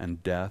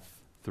 and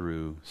death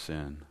through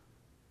sin."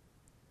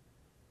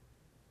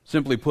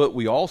 Simply put,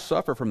 we all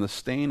suffer from the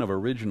stain of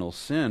original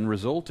sin,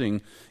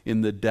 resulting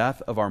in the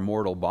death of our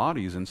mortal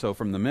bodies. And so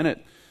from the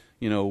minute,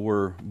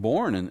 we're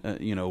born, and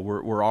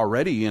we're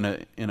already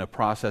in a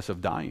process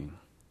of dying.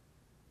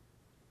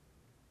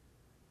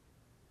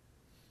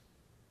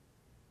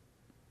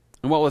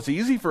 And while it's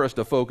easy for us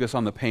to focus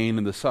on the pain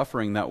and the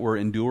suffering that we're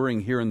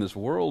enduring here in this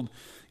world,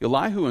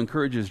 Elihu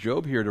encourages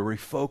Job here to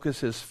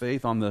refocus his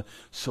faith on the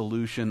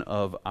solution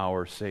of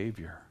our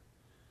Savior.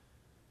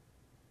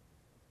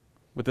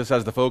 With this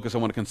as the focus, I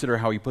want to consider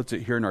how he puts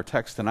it here in our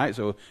text tonight.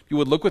 So if you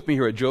would look with me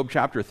here at Job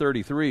chapter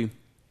 33.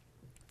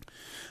 I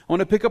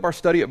want to pick up our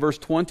study at verse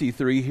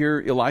 23.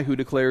 Here Elihu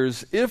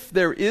declares, "If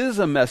there is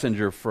a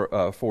messenger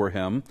for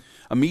him,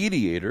 a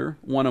mediator,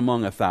 one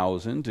among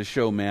 1,000, to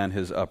show man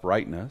his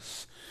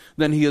uprightness,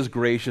 then he is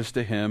gracious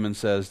to him and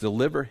says,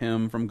 'Deliver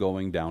him from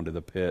going down to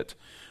the pit.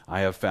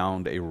 I have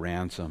found a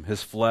ransom.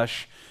 His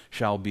flesh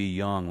shall be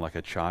young like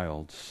a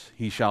child's.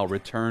 He shall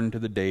return to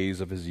the days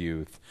of his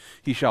youth.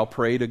 He shall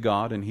pray to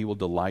God, and he will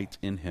delight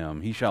in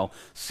him. He shall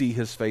see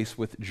his face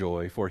with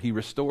joy, for he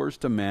restores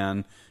to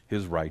man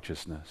his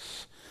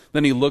righteousness.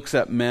 Then he looks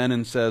at men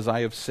and says,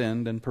 I have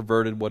sinned and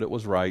perverted what it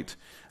was right,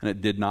 and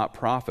it did not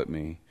profit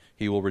me.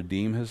 He will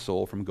redeem his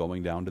soul from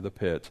going down to the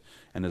pit,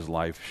 and his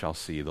life shall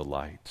see the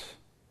light.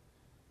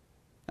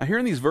 Now here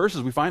in these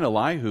verses we find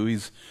Elihu.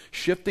 He's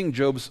shifting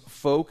Job's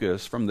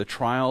focus from the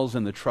trials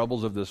and the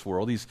troubles of this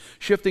world. He's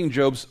shifting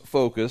Job's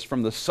focus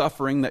from the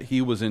suffering that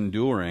he was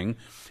enduring,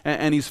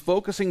 and he's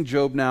focusing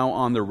Job now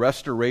on the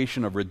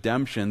restoration of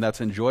redemption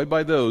that's enjoyed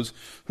by those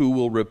who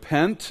will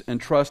repent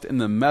and trust in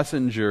the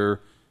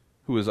messenger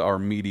who is our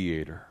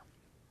mediator.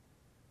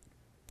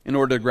 In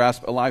order to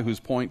grasp Elihu's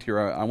point here,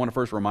 I want to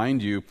first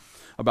remind you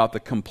about the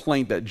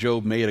complaint that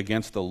Job made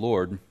against the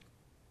Lord.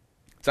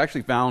 It's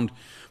actually found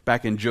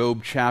back in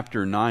Job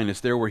chapter 9. It's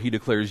there where he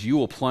declares, you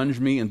will plunge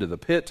me into the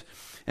pit,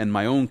 and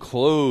my own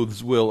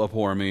clothes will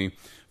abhor me.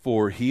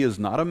 For he is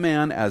not a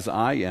man as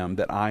I am,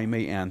 that I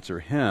may answer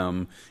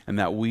him, and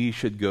that we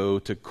should go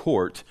to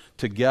court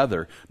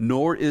together.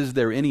 Nor is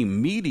there any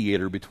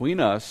mediator between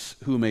us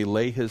who may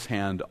lay his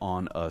hand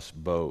on us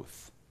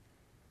both.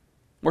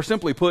 Or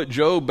simply put,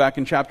 Job back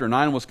in chapter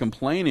 9 was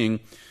complaining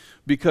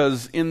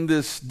because in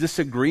this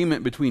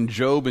disagreement between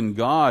Job and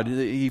God,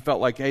 he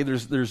felt like, hey,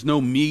 there's no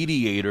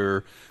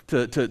mediator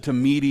to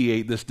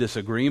mediate this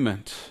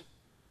disagreement.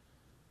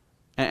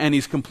 And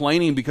he's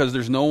complaining because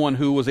there's no one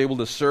who was able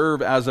to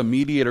serve as a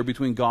mediator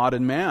between God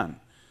and man.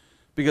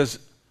 Because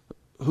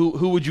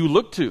who would you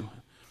look to?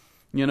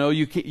 You know,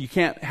 you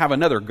can't have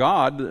another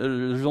God.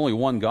 There's only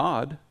one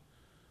God.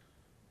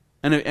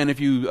 And if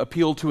you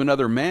appeal to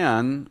another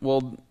man,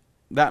 well,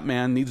 that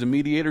man needs a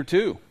mediator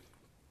too.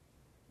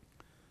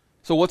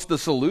 So what's the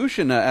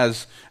solution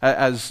as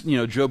you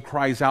know, Job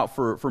cries out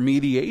for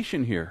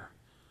mediation here?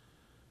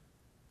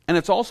 And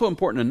it's also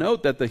important to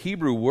note that the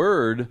Hebrew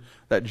word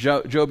that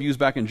Job used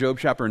back in Job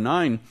chapter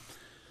 9,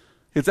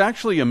 it's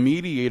actually a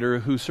mediator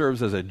who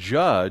serves as a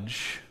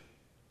judge.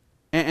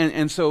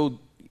 And so,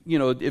 you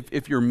know,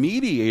 if your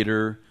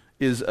mediator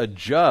is a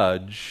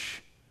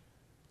judge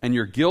and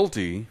you're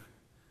guilty,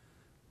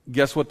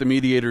 guess what the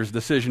mediator's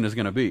decision is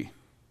going to be?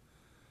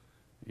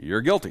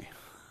 You're guilty.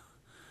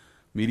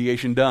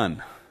 Mediation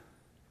done.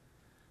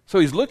 So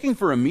he's looking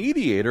for a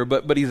mediator,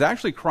 but he's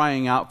actually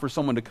crying out for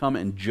someone to come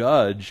and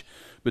judge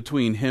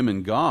between him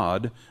and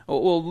God.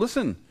 Well,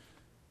 listen.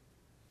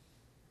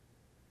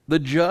 The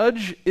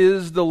judge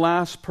is the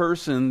last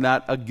person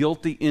that a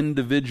guilty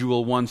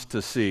individual wants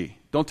to see.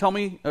 Don't tell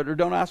me, or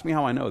don't ask me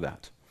how I know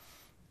that.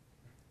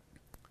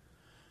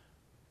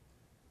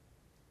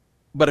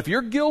 But if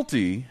you're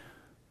guilty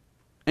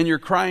and you're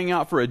crying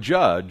out for a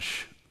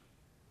judge,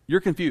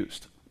 you're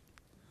confused.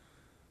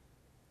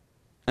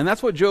 And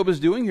that's what Job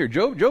is doing here.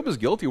 Job is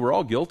guilty. We're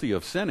all guilty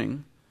of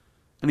sinning.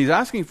 And he's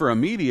asking for a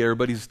mediator,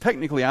 but he's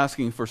technically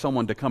asking for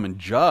someone to come and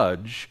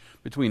judge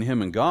between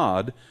him and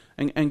God.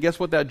 And guess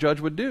what that judge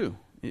would do?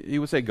 He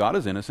would say, God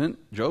is innocent,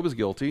 Job is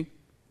guilty,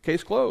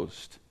 case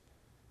closed.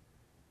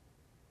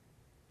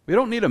 We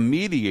don't need a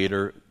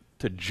mediator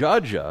to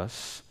judge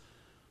us,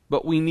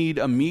 but we need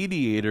a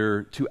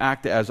mediator to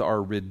act as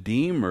our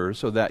redeemer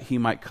so that he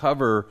might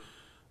cover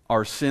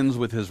our sins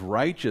with his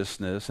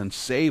righteousness and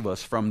save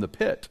us from the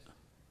pit.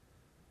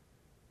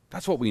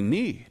 That's what we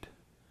need.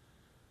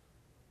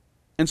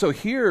 And so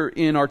here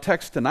in our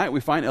text tonight, we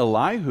find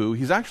Elihu.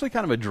 He's actually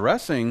kind of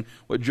addressing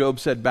what Job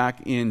said back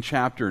in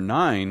chapter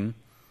 9.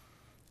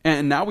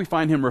 And now we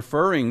find him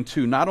referring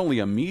to not only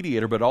a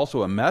mediator, but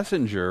also a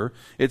messenger.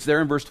 It's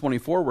there in verse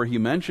 24 where he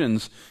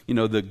mentions, you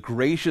know, the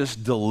gracious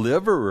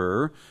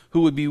deliverer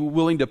who would be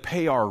willing to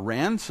pay our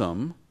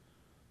ransom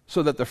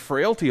so that the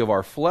frailty of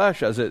our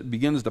flesh as it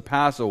begins to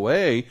pass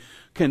away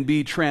can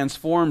be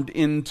transformed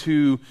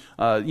into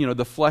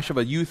the flesh of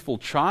a youthful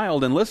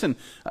child. And listen,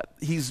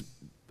 he's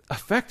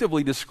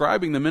effectively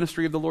describing the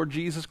ministry of the Lord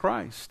Jesus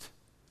Christ.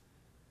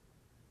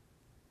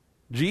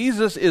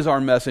 Jesus is our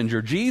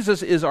messenger.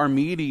 Jesus is our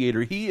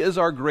mediator. He is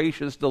our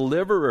gracious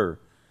deliverer.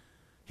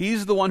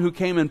 He's the one who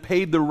came and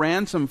paid the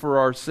ransom for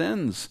our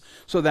sins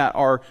so that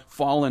our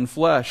fallen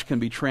flesh can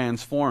be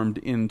transformed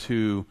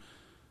into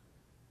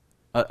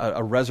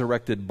a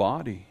resurrected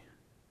body.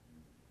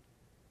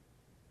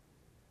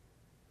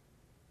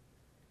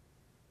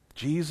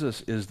 Jesus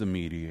is the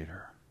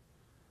mediator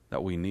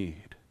that we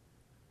need.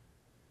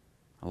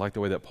 I like the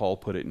way that Paul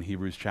put it in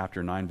Hebrews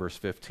chapter 9, verse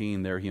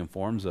 15. There he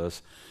informs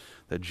us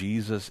that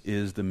Jesus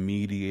is the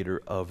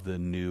mediator of the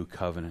new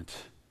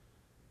covenant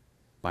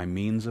by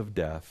means of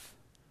death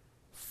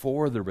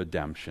for the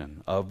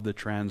redemption of the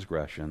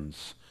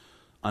transgressions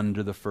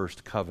under the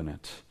first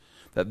covenant,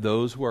 that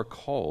those who are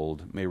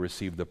called may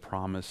receive the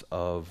promise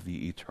of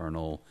the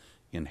eternal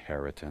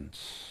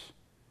inheritance.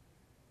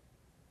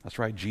 That's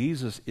right,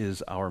 Jesus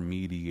is our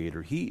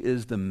mediator. He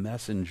is the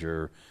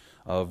messenger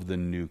of the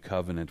new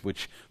covenant,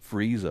 which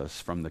frees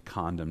us from the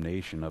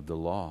condemnation of the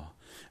law.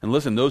 And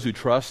listen, those who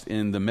trust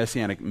in the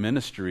messianic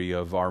ministry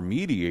of our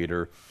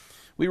mediator,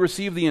 we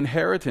receive the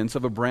inheritance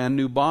of a brand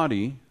new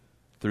body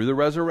through the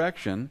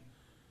resurrection,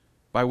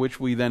 by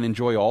which we then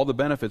enjoy all the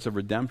benefits of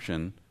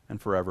redemption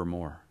and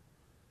forevermore.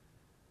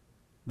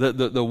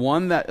 The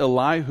one that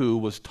Elihu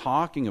was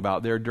talking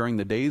about there during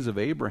the days of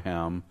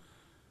Abraham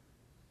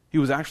He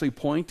was actually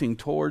pointing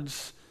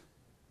towards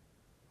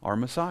our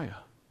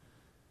Messiah,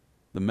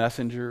 the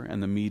messenger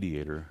and the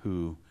mediator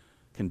who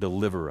can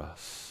deliver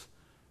us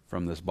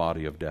from this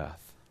body of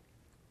death.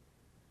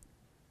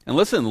 And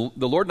listen,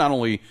 the Lord not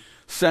only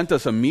sent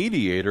us a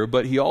mediator,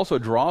 but he also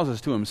draws us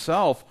to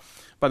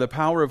himself by the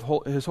power of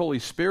his Holy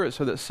Spirit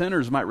so that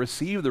sinners might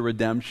receive the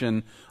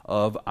redemption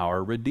of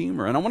our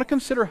Redeemer. And I want to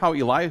consider how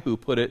Elihu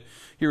put it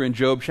here in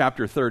Job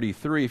chapter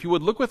 33. If you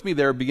would look with me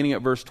there, beginning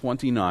at verse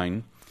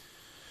 29.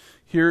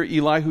 Here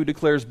Elihu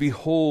declares,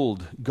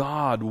 "Behold,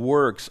 God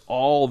works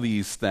all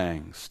these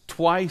things,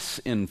 twice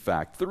in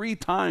fact, 3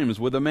 times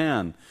with a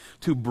man,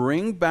 to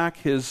bring back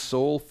his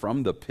soul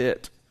from the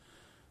pit,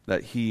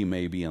 that he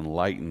may be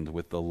enlightened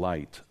with the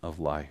light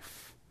of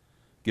life.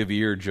 Give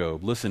ear,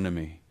 Job, listen to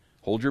me.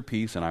 Hold your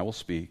peace, and I will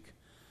speak.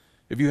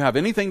 If you have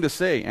anything to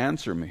say,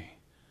 answer me.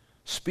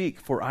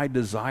 Speak, for I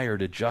desire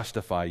to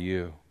justify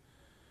you.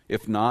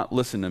 If not,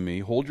 listen to me,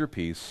 hold your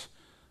peace,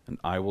 and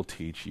I will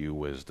teach you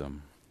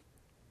wisdom."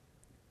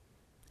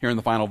 Here in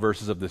the final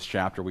verses of this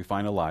chapter, we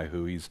find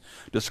Elihu. He's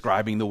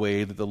describing the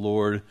way that the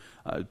Lord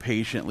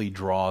patiently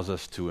draws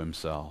us to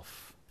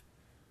himself.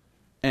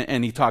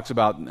 And he talks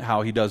about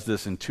how he does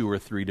this in 2 or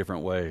 3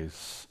 different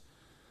ways.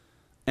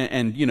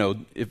 And you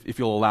know, if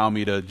you'll allow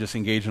me to just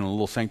engage in a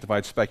little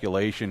sanctified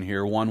speculation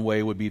here, one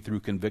way would be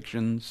through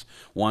convictions,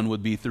 one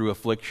would be through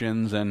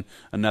afflictions, and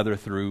another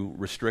through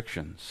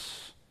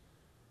restrictions.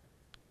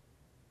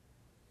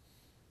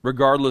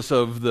 Regardless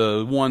of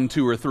the 1,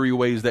 2, or 3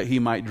 ways that he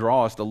might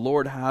draw us, the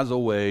Lord has a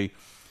way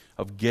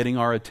of getting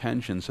our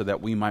attention so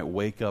that we might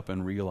wake up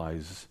and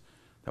realize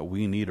that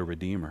we need a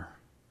Redeemer.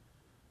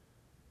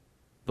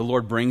 The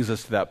Lord brings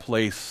us to that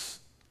place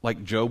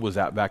like Job was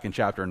at back in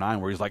chapter 9,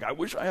 where he's like, "I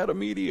wish I had a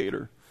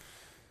mediator."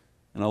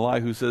 And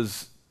Elihu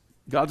says,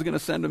 God's going to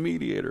send a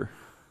mediator.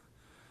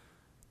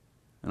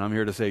 And I'm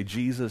here to say,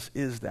 Jesus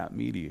is that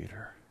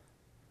mediator.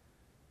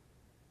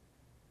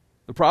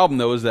 The problem,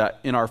 though, is that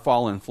in our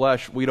fallen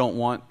flesh, we don't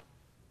want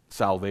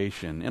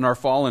salvation. In our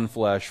fallen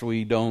flesh,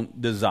 we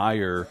don't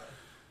desire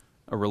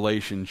a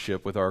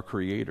relationship with our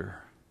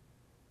Creator.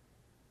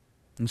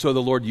 And so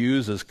the Lord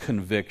uses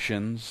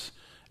convictions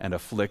and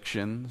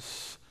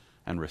afflictions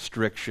and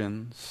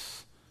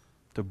restrictions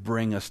to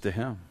bring us to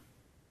him.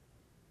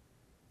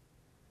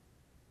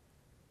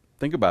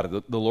 Think about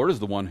it. The Lord is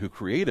the one who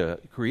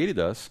created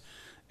us,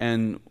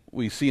 and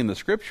we see in the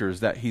Scriptures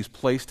that he's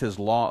placed his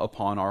law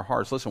upon our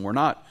hearts. Listen, we're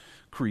not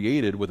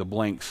created with a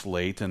blank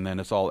slate and then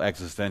it's all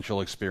existential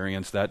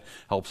experience that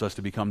helps us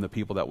to become the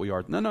people that we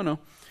are. No.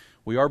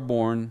 We are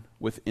born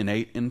with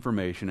innate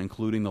information,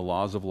 including the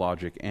laws of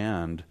logic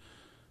and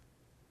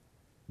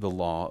the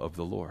law of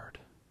the Lord,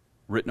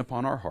 written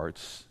upon our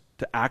hearts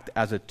to act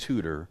as a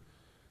tutor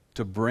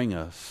to bring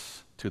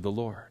us to the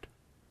Lord.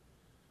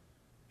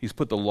 He's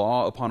put the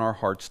law upon our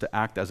hearts to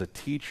act as a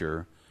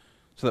teacher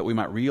so that we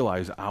might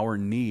realize our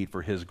need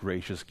for his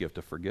gracious gift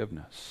of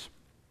forgiveness.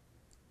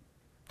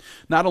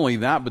 Not only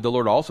that, but the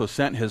Lord also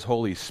sent his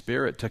Holy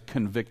Spirit to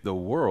convict the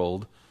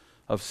world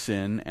of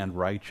sin and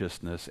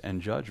righteousness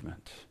and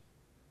judgment.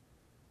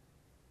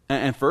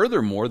 And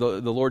furthermore,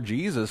 the Lord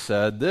Jesus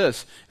said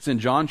this. It's in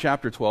John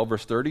chapter 12,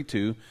 verse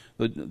 32.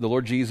 The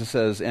Lord Jesus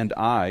says, "And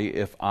I,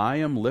 if I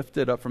am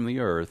lifted up from the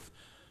earth,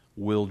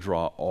 will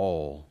draw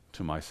all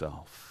to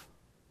myself."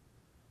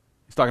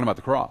 He's talking about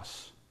the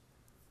cross.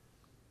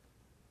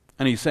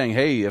 And he's saying,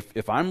 hey,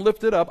 if I'm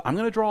lifted up, I'm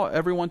going to draw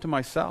everyone to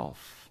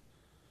myself.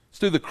 It's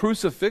through the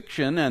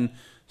crucifixion and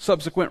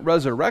subsequent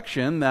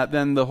resurrection that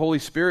then the Holy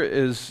Spirit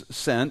is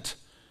sent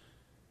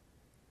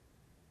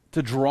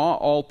to draw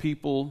all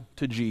people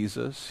to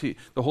Jesus.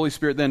 The Holy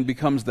Spirit then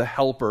becomes the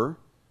helper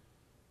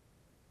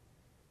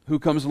who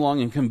comes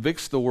along and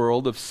convicts the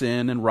world of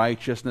sin and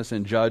righteousness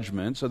and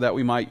judgment so that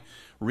we might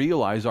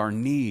realize our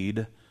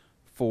need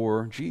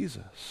for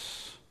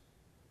Jesus.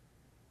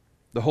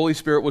 The Holy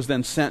Spirit was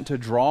then sent to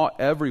draw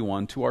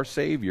everyone to our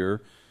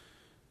Savior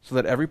so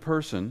that every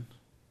person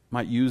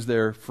might use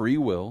their free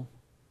will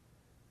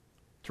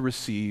to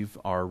receive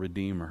our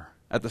Redeemer.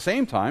 At the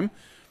same time,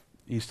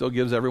 he still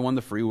gives everyone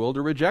the free will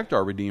to reject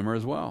our Redeemer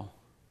as well.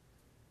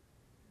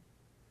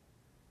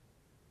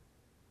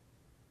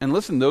 And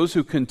listen, those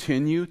who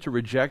continue to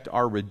reject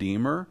our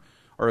Redeemer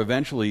are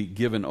eventually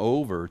given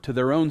over to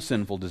their own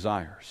sinful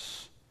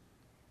desires.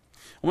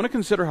 I want to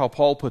consider how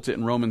Paul puts it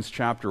in Romans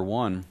chapter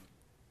 1.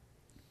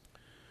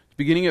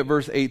 Beginning at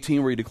verse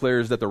 18, where he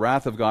declares that the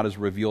wrath of God is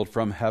revealed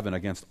from heaven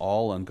against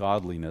all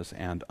ungodliness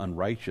and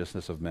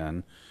unrighteousness of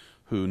men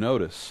who,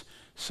 notice,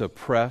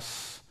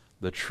 suppress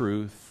the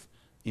truth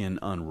in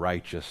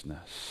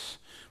unrighteousness,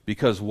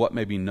 because what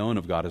may be known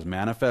of God is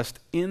manifest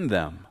in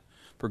them,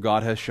 for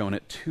God has shown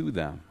it to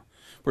them.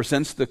 For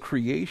since the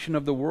creation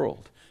of the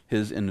world,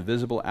 his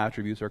invisible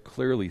attributes are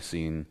clearly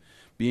seen,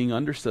 being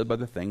understood by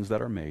the things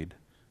that are made,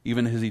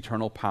 even his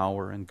eternal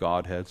power and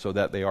Godhead, so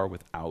that they are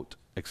without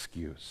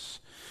excuse.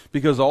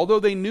 Because although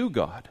they knew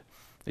God,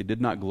 they did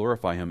not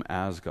glorify him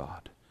as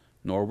God,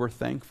 nor were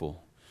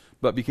thankful,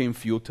 but became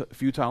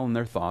futile in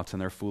their thoughts,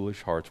 and their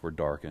foolish hearts were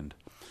darkened.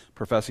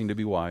 Professing to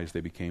be wise,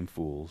 they became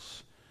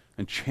fools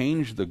and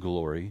changed the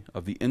glory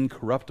of the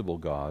incorruptible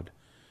God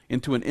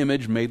into an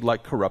image made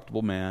like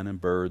corruptible man and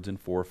birds and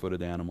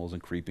four-footed animals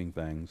and creeping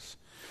things.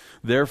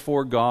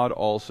 Therefore God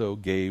also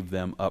gave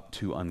them up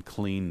to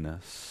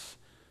uncleanness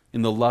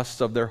in the lusts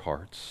of their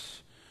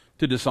hearts,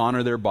 to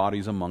dishonor their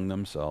bodies among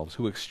themselves,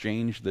 who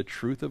exchanged the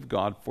truth of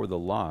God for the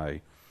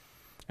lie,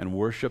 and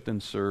worshipped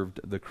and served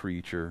the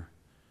creature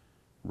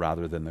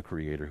rather than the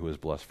Creator, who is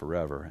blessed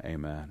forever.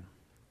 Amen.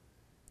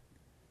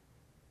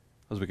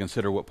 As we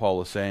consider what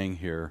Paul is saying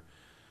here,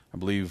 I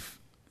believe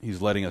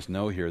he's letting us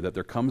know here that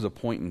there comes a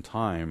point in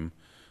time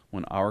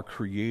when our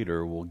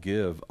Creator will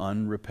give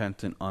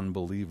unrepentant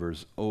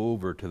unbelievers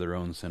over to their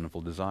own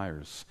sinful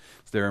desires.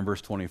 It's there in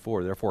verse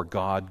 24. Therefore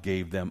God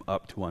gave them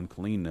up to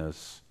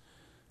uncleanness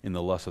in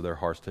the lust of their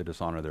hearts, to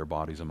dishonor their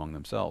bodies among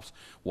themselves.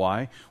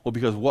 Why? Well,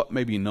 because what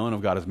may be known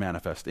of God is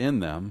manifest in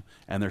them,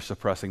 and they're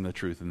suppressing the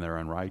truth in their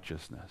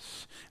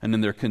unrighteousness. And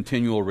in their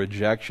continual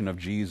rejection of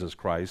Jesus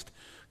Christ,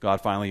 God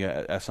finally,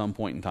 at some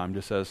point in time,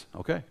 just says,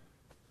 okay.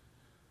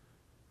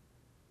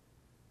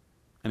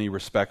 And he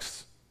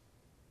respects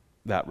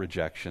that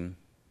rejection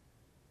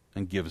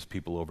and gives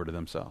people over to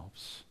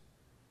themselves.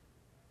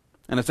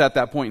 And it's at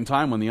that point in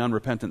time when the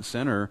unrepentant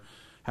sinner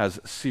has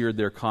seared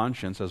their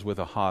conscience as with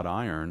a hot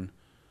iron,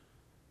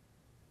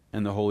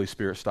 and the Holy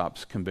Spirit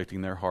stops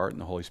convicting their heart, and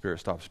the Holy Spirit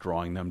stops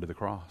drawing them to the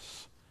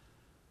cross.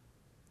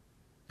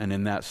 And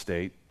in that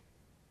state,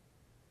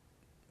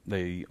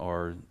 they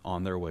are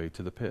on their way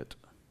to the pit.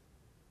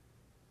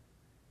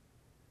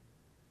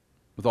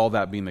 With all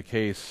that being the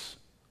case,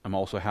 I'm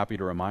also happy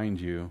to remind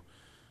you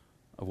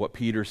of what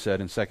Peter said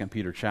in 2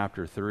 Peter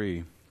chapter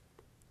 3.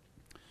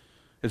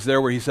 It's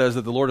there where he says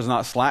that the Lord is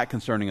not slack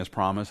concerning his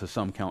promise, as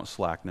some count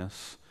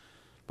slackness,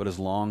 but is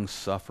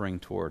long-suffering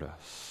toward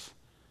us,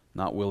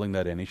 not willing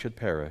that any should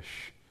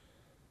perish,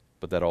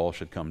 but that all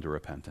should come to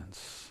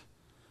repentance.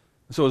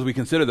 So as we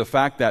consider the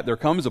fact that there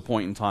comes a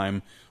point in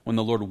time when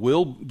the Lord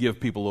will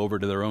give people over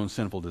to their own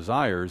sinful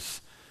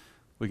desires,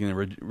 we can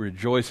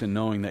rejoice in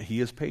knowing that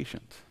he is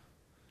patient.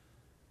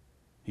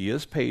 He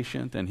is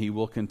patient, and he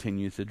will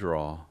continue to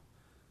draw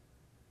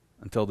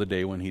until the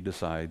day when he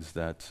decides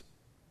that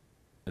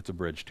it's a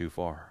bridge too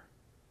far.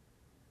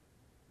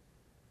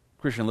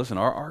 Christian, listen,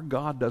 our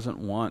God doesn't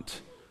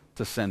want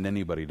to send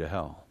anybody to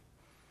hell.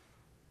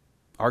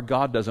 Our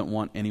God doesn't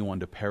want anyone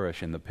to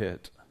perish in the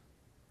pit.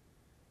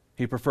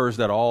 He prefers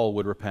that all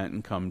would repent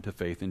and come to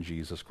faith in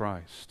Jesus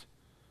Christ.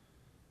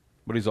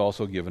 But he's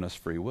also given us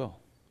free will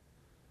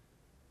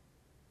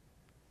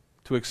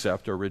to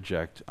accept or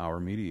reject our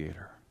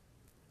mediator.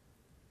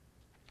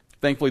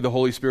 Thankfully, the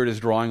Holy Spirit is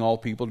drawing all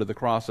people to the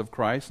cross of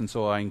Christ, and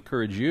so I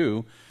encourage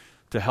you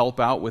to help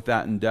out with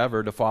that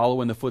endeavor, to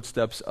follow in the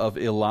footsteps of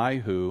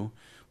Elihu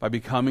by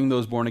becoming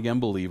those born-again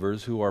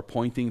believers who are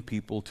pointing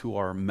people to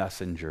our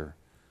messenger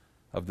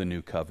of the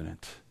new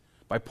covenant,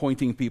 by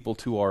pointing people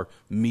to our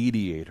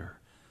mediator,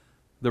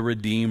 the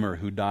Redeemer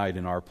who died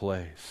in our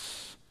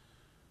place.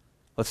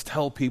 Let's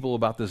tell people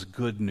about this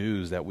good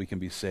news that we can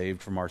be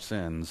saved from our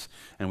sins,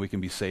 and we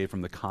can be saved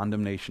from the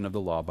condemnation of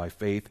the law by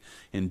faith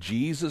in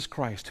Jesus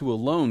Christ, who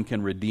alone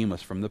can redeem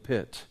us from the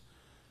pit,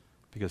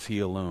 because he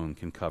alone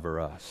can cover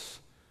us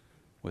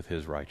with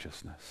his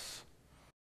righteousness.